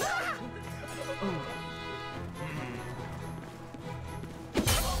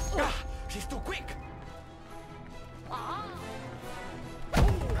 She's too quick. I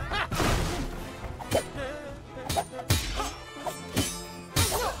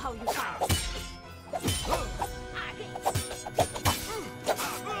know how you fight.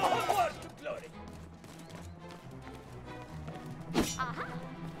 Onward to glory! Aha.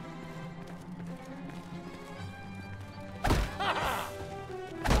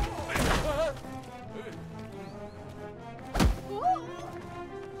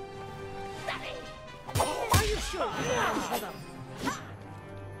 Are you sure you are with them?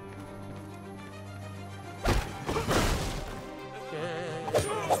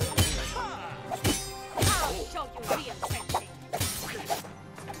 I'll show you real fencing.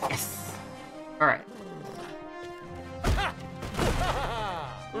 Yes! Alright.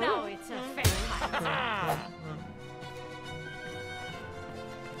 Now it's a fair fight.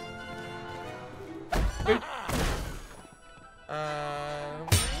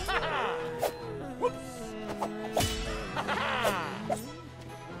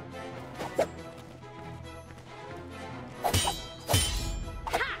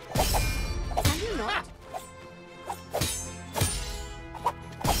 Can you not?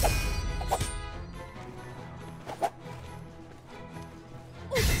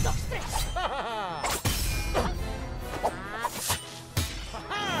 Un, dos, tres.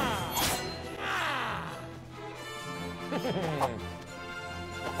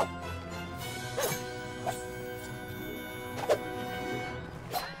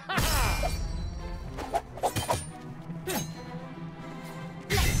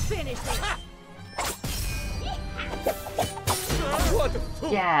 Let's finish this. What a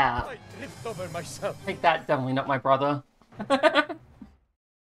fool! Yeah! I tripped over myself. Take that, definitely not my brother.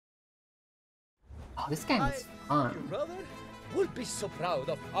 Oh, this game is Your fun. brother will be so proud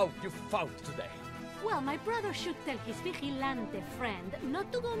of how you fought today. Well, my brother should tell his vigilante friend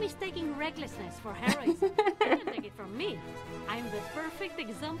not to go mistaking recklessness for heroism. Don't take it from me. I'm the perfect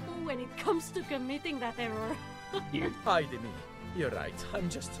example when it comes to committing that error. Cute. Hi, Demi. You're right.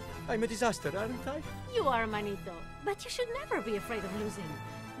 I'm a disaster, aren't I? You are, Manito. But you should never be afraid of losing.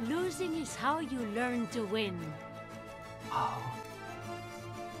 Losing is how you learn to win. Oh.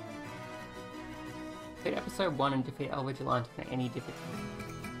 Defeat episode 1 and defeat El Vigilante at any difficulty.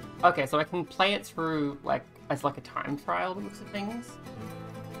 Okay, so I can play it through, like, as like a time trial, the looks of things.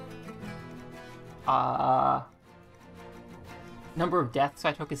 Number of deaths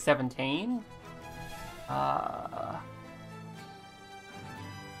I took is 17.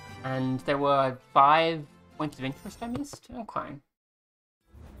 And there were 5 points of interest I missed. Okay.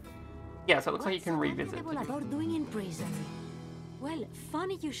 Yeah, so it looks like you can revisit. What's the Volador doing in prison? Well,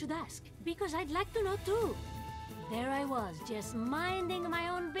 funny you should ask, because I'd like to know too. There I was, just minding my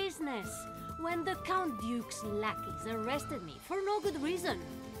own business, when the Count Duke's lackeys arrested me for no good reason.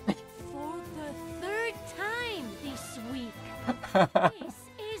 For the 3rd time this week. This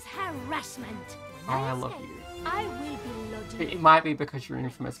is harassment. Oh, I love you. I will be lodging. It might be because you're an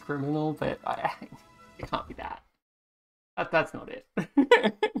infamous criminal, but it can't be that. That's not it.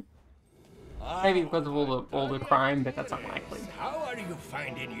 Maybe because of all the crime, but that's unlikely. How are you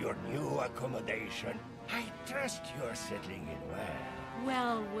finding your new accommodation? I trust you're settling in well.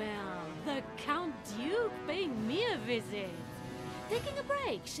 Well, well, the Count Duke paying me a visit. Taking a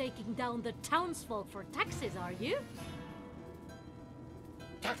break, shaking down the townsfolk for taxes, are you?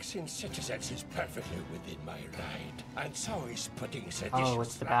 Taxing citizens is perfectly within my right, and so is putting seditious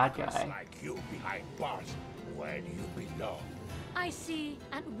it's the bad rascals guy. like you behind bars when you belong. I see.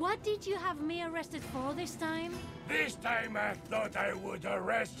 And what did you have me arrested for this time? This time I thought I would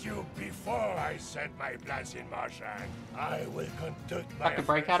arrest you before I set my plans in motion. I will conduct my Have to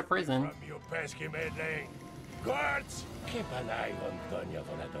break out of affairs prison. from you pesky meddling. Guards, keep an eye on Doña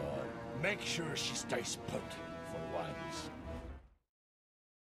Volador. Make sure she stays put for once.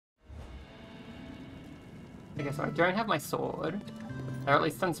 Okay, so I don't have my sword. They're at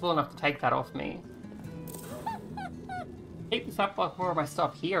least sensible enough to take that off me. Keep this up like more of my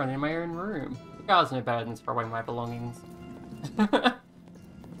stuff here and in my own room. The guard's no better than throwing my belongings.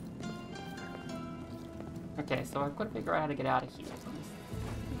 Okay, so I've got to figure out how to get out of here.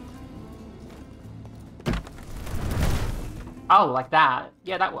 Oh, like that.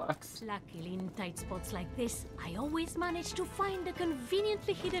 Yeah, that works. Luckily, in tight spots like this, I always manage to find a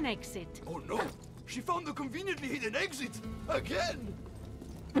conveniently hidden exit. Oh no! She found the conveniently hidden exit! Again!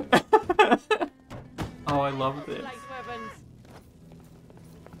 Oh, I love this. Light weapons.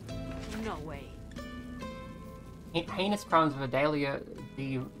 No way. Heinous crimes of Adalia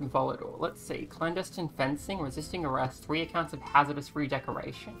the Volador. Let's see. Clandestine fencing, resisting arrest, 3 accounts of hazardous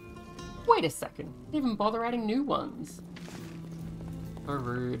redecoration. Wait a second. Didn't even bother adding new ones. So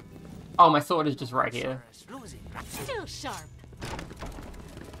rude. Oh, my sword is just right here. Still sharp.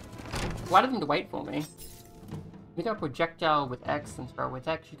 Why did them to wait for me? With a projectile with X and throw with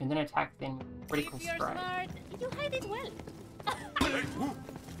X, you can then attack them with critical If you're strike. smart, you hide it well.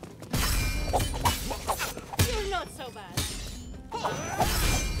 You're not so bad.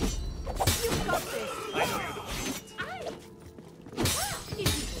 You've got this. Aye. If you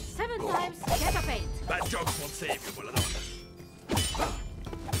do 7 times, get a paint. Bad jokes won't save you, Volador.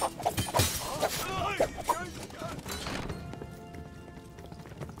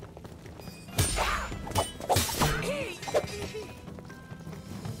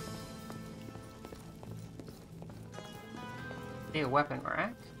 See a weapon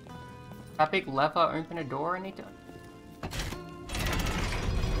rack. That big lever open a door I need to...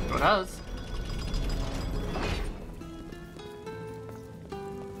 Sure does.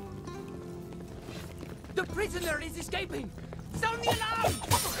 The prisoner is escaping! Sound the alarm!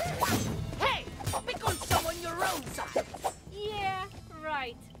 Hey! Pick on someone your own side! Yeah,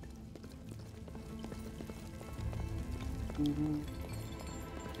 right.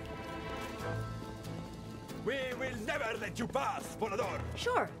 We will never let you pass, Volador!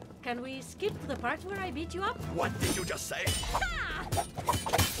 Sure. Can we skip to the part where I beat you up? What did you just say? Ah!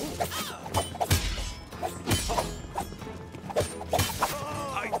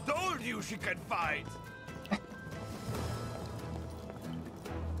 I told you she can fight!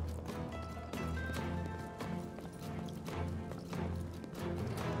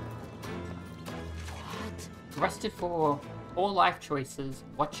 Arrested for all life choices,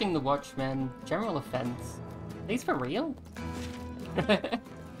 watching the Watchmen, general offense. These for real?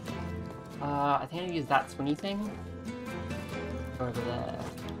 I think I use that swingy thing. Go over there.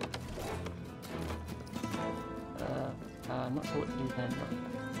 I'm not sure what to do then.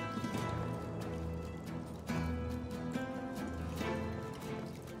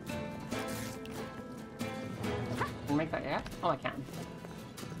 Can I make that yeah? Oh, I can.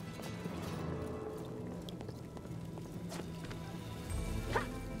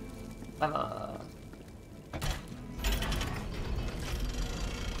 Lever.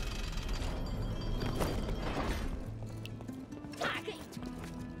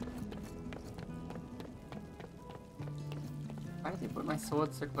 Why did they put my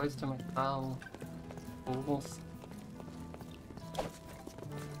sword so close to my skull? Fools.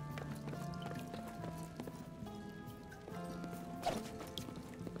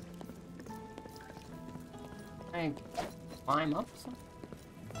 Can I climb up something?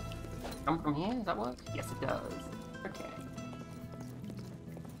 Come from here? Does that work? Yes, it does. Okay.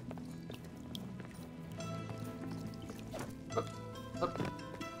 Look. Look.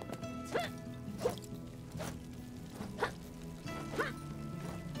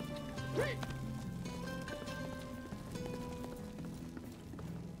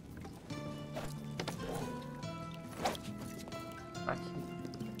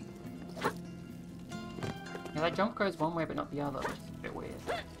 Yeah, that jump goes one way but not the other, which is a bit weird.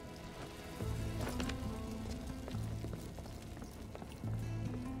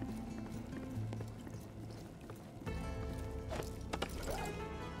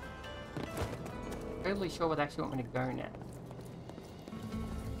 Totally sure what they actually want me to go now.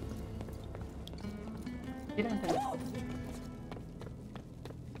 You don't think...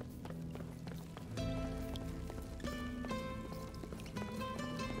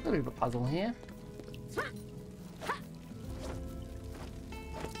 A bit of a puzzle here.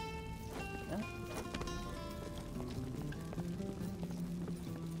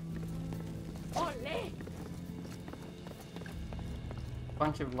 Ole!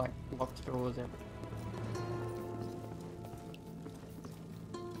 Bunch of like locked doors everywhere.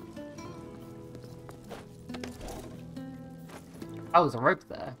 Oh, there's a rope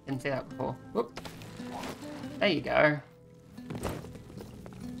there. Didn't see that before. Whoop. There you go.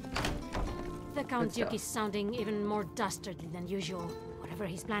 The Count Good Duke is sounding even more dastardly than usual. Whatever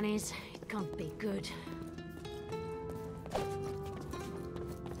his plan is, it can't be good.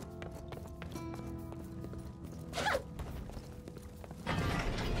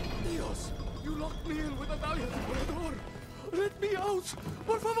 Dios! You locked me in with a valiant Volador! Let me out!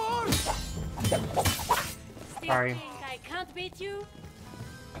 Por favor! Still Sorry. think I can't beat you?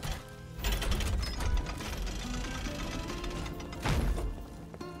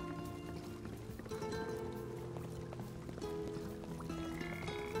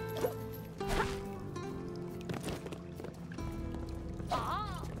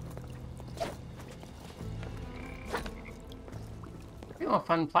 more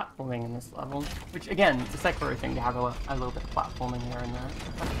fun platforming in this level. Which, again, it's a Sekiro thing to have a little bit of platforming here and there.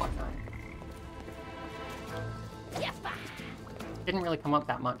 That's quite nice. Didn't really come up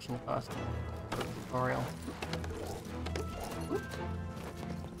that much in the first tutorial.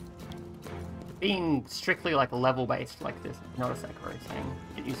 Being strictly like level-based like this is not a Sekiro thing.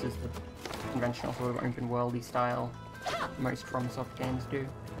 It uses the conventional sort of open-worldy style most FromSoft games do.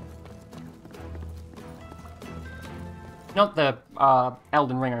 Not the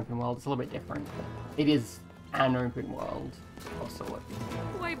Elden Ring open world, it's a little bit different. It is an open world of sorts.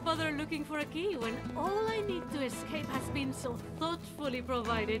 Why bother looking for a key when all I need to escape has been so thoughtfully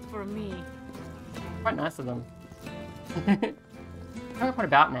provided for me? Quite nice of them. I've got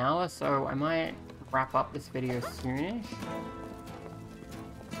about an hour, so I might wrap up this video soonish.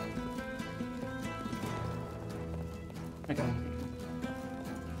 Okay.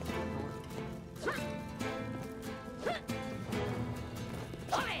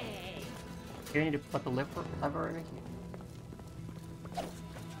 Do you need to put the lever over here?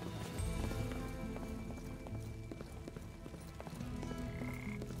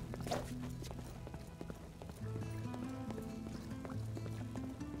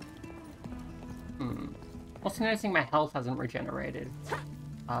 Also noticing my health hasn't regenerated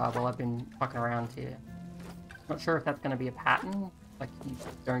while I've been fucking around here. Not sure if that's going to be a pattern, like you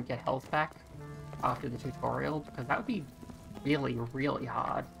don't get health back after the tutorial, because that would be really, really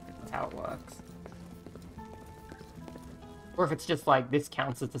hard if that's how it works. Or if it's just like, this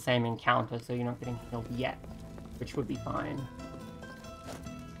counts as the same encounter, so you're not getting healed yet, which would be fine.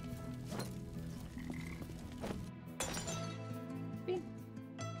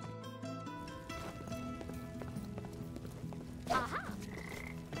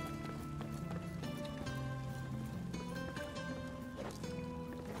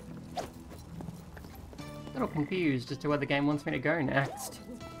 A little confused as to where the game wants me to go next.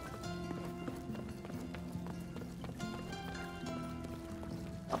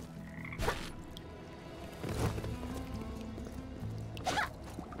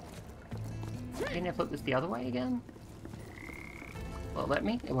 Can I flip this the other way again? Will it let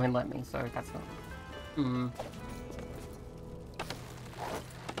me? It won't let me, so that's not...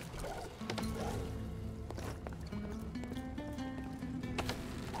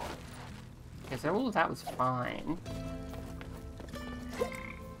 Okay, so all of that was fine.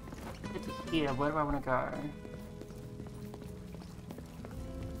 Get to here, where do I want to go?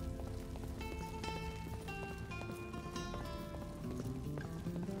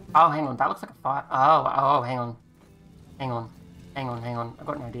 Oh, hang on, that looks like a fire. Oh, hang on. Hang on. I've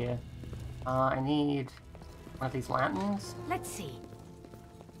got an idea. I need one of these lanterns. Let's see.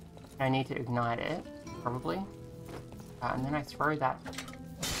 I need to ignite it, probably. And then I throw that.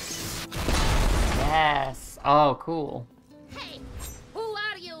 Yes! Oh, cool. Hey, who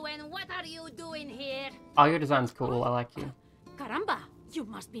are you and what are you doing here? Oh, your design's cool, I like you. Caramba, you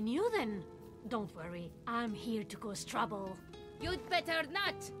must be new then. Don't worry, I'm here to cause trouble. You'd better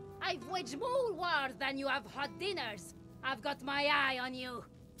not. I've waged more wars than you have hot dinners. I've got my eye on you.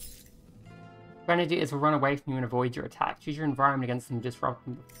 Grenadier is to run away from you and avoid your attack. Choose your environment against them, disrupt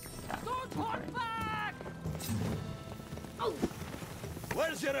them. Don't hold back! Oh,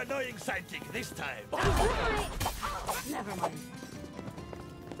 Where's your annoying sidekick this time? never mind.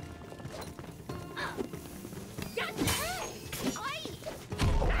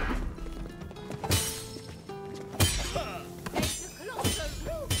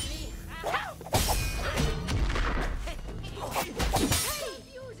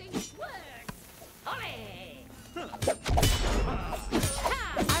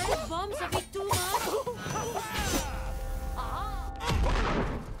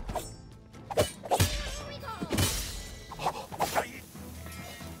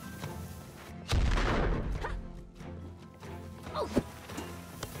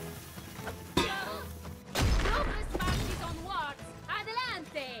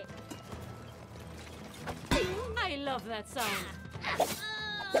 I love that sound.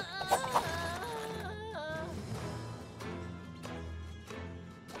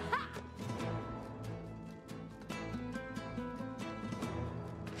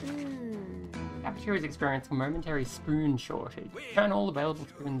 Capture is experiencing a momentary spoon shortage. Turn all available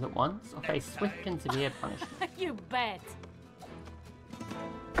spoons at once, or face swift and severe punishment. You bet.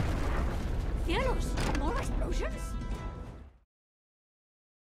 Cielos, more explosions?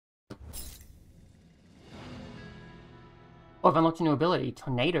 Oh, I've unlocked a new ability,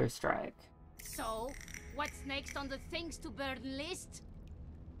 Tornado Strike. So, what's next on the things to burn list?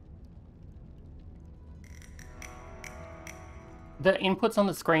 The inputs on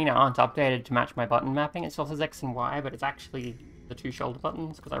the screen aren't updated to match my button mapping. It still says X and Y, but it's actually the 2 shoulder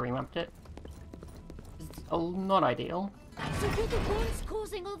buttons because I remapped it. It's not ideal. So you're the ones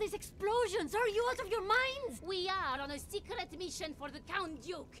causing all these explosions! Are you out of your minds? We are on a secret mission for the Count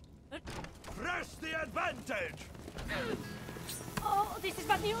Duke. Press the advantage! Oh, this is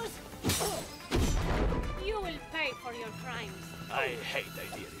bad news! You will pay for your crimes. I hate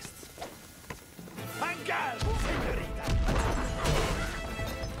idealists. En garde, señorita!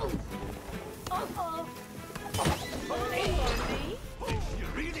 Uh-oh. Only for me? You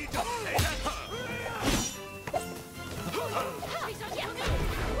really don't say that!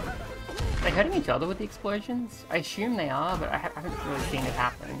 Are they hurting each other with the explosions? I assume they are, but I haven't really seen it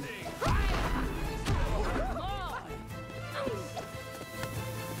happen.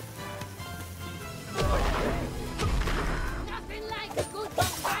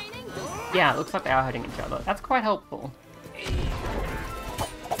 Yeah, it looks like they are hurting each other. That's quite helpful.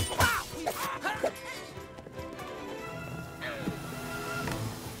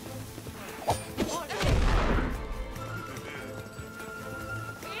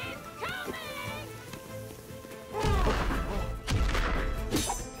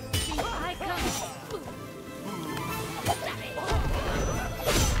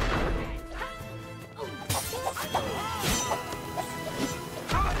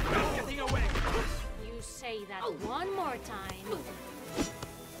 One more time.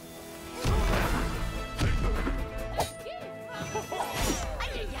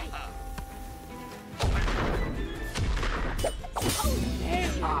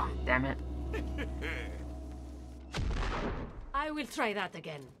 Ah, damn it. I will try that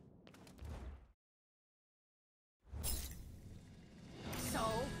again. So,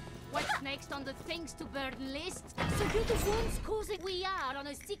 what's next on the things to burn list? So you're the ones causing... We are on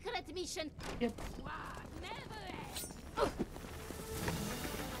a secret mission. Yep. Allow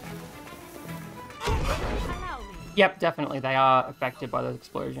me. Yep, definitely. They are affected by those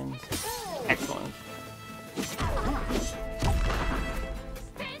explosions. Excellent. Stand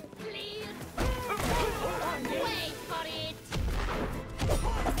clear. Wait for it.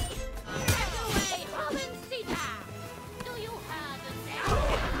 Get away, Hobbensita. Do you have a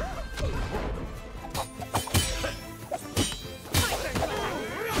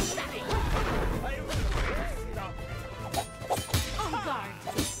On guard.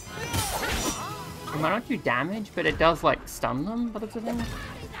 It might not do damage, but it does, like, stun them by the looks of things.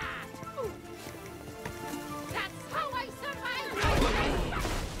 That's how I survive.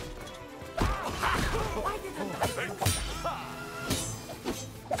 Why didn't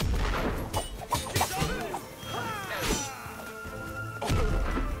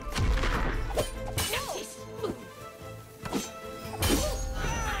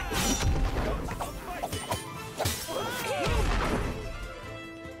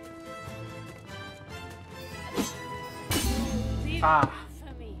Ah,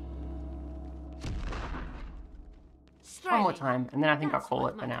 for me? one more time, and then I think I'll call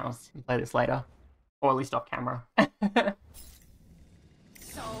it for now. And play this later. Or at least off camera.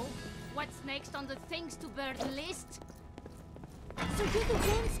 So, what's next on the things to burn list? So you're the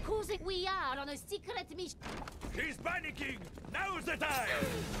ones causing... We are on a secret mission. He's panicking! Now's the time!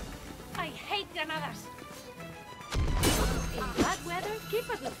 I hate granadas. In bad weather, keep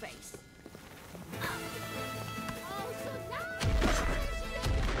a good face. Oh, so now you appreciate your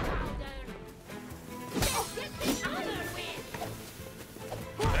powder. Let's get this over with.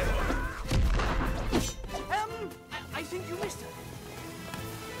 I think you missed her.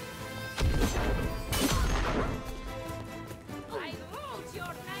 I ruled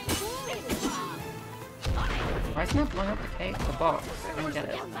your name. Why isn't it blowing up the cake? The box? I don't get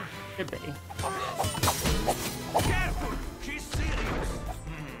it. Should be. Careful! She's serious!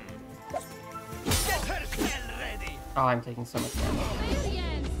 Get her spell ready! Oh, I'm taking so much damage.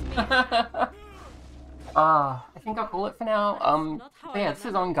 Experience me. I think I'll call it for now. But yeah, this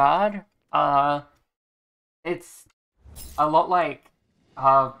is on Garde. It's a lot like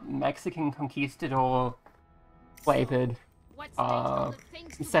Mexican conquistador flavored What's next on the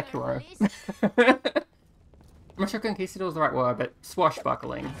things to burn Sekiro. list? I'm not sure conquistador is the right word, but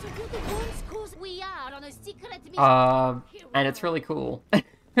swashbuckling. So you're the ones causing... We are on a secret mission. And it's really cool.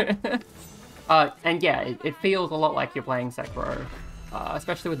 And yeah, it feels a lot like you're playing Sekiro,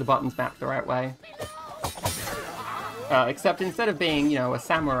 especially with the buttons mapped the right way. Except instead of being, you know, a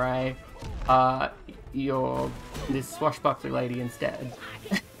samurai, you're this swashbuckler lady instead.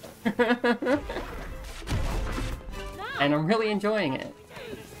 And I'm really enjoying it.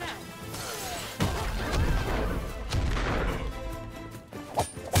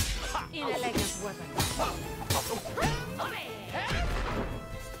 Inelegant weapon.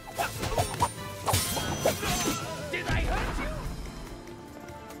 Did I hurt you?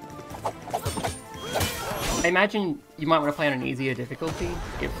 I imagine you might want to play on an easier difficulty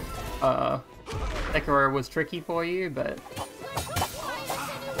if Sekiro was tricky for you, but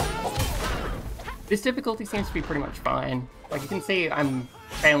this difficulty seems to be pretty much fine. Like, you can see I'm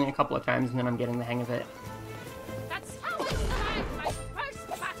failing a couple of times and then I'm getting the hang of it. That's how I survived my first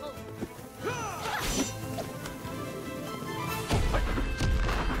battle.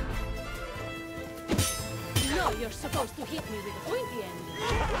 No, you're supposed to hit me with a pointy end.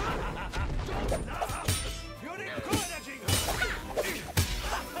 You're encouraging her.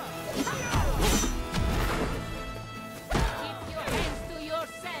 Keep your hands to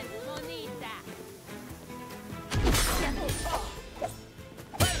yourself, Monita.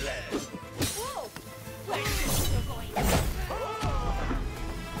 Whoa! Where do you think you're going?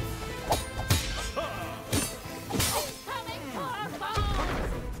 Coming for our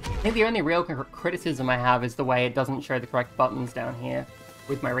bones! I think the only real criticism I have is the way it doesn't show the correct buttons down here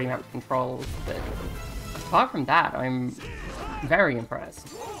with my remapped controls, but apart from that, I'm very impressed.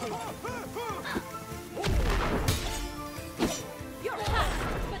 You're hot,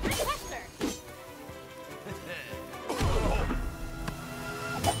 but faster!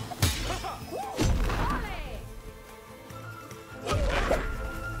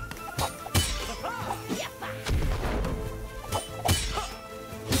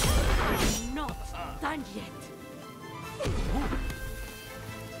 I'm not done yet.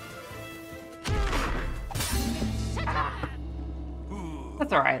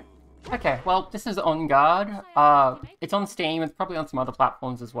 That's alright. Okay, well, this is on Guard. It's on Steam, it's probably on some other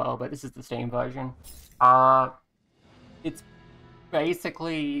platforms as well, but this is the Steam version. It's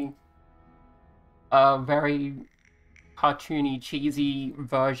basically a very cartoony, cheesy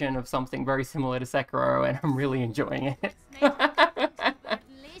version of something very similar to Sekiro, and I'm really enjoying it.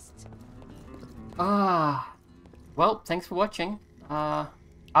 Well, thanks for watching. Oh,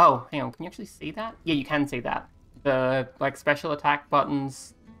 hang on, can you actually see that? Yeah, you can see that. The, like, special attack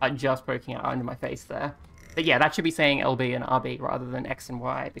buttons are just poking out under my face there. But yeah, that should be saying LB and RB rather than X and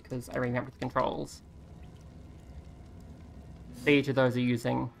Y, because I remember the controls. Each of those are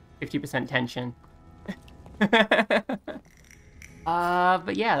using 50% tension. But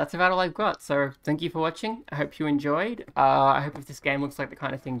yeah, that's about all I've got. So thank you for watching. I hope you enjoyed. I hope if this game looks like the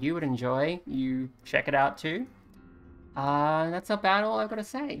kind of thing you would enjoy, you check it out too. That's about all I've got to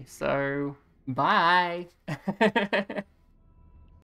say. So bye.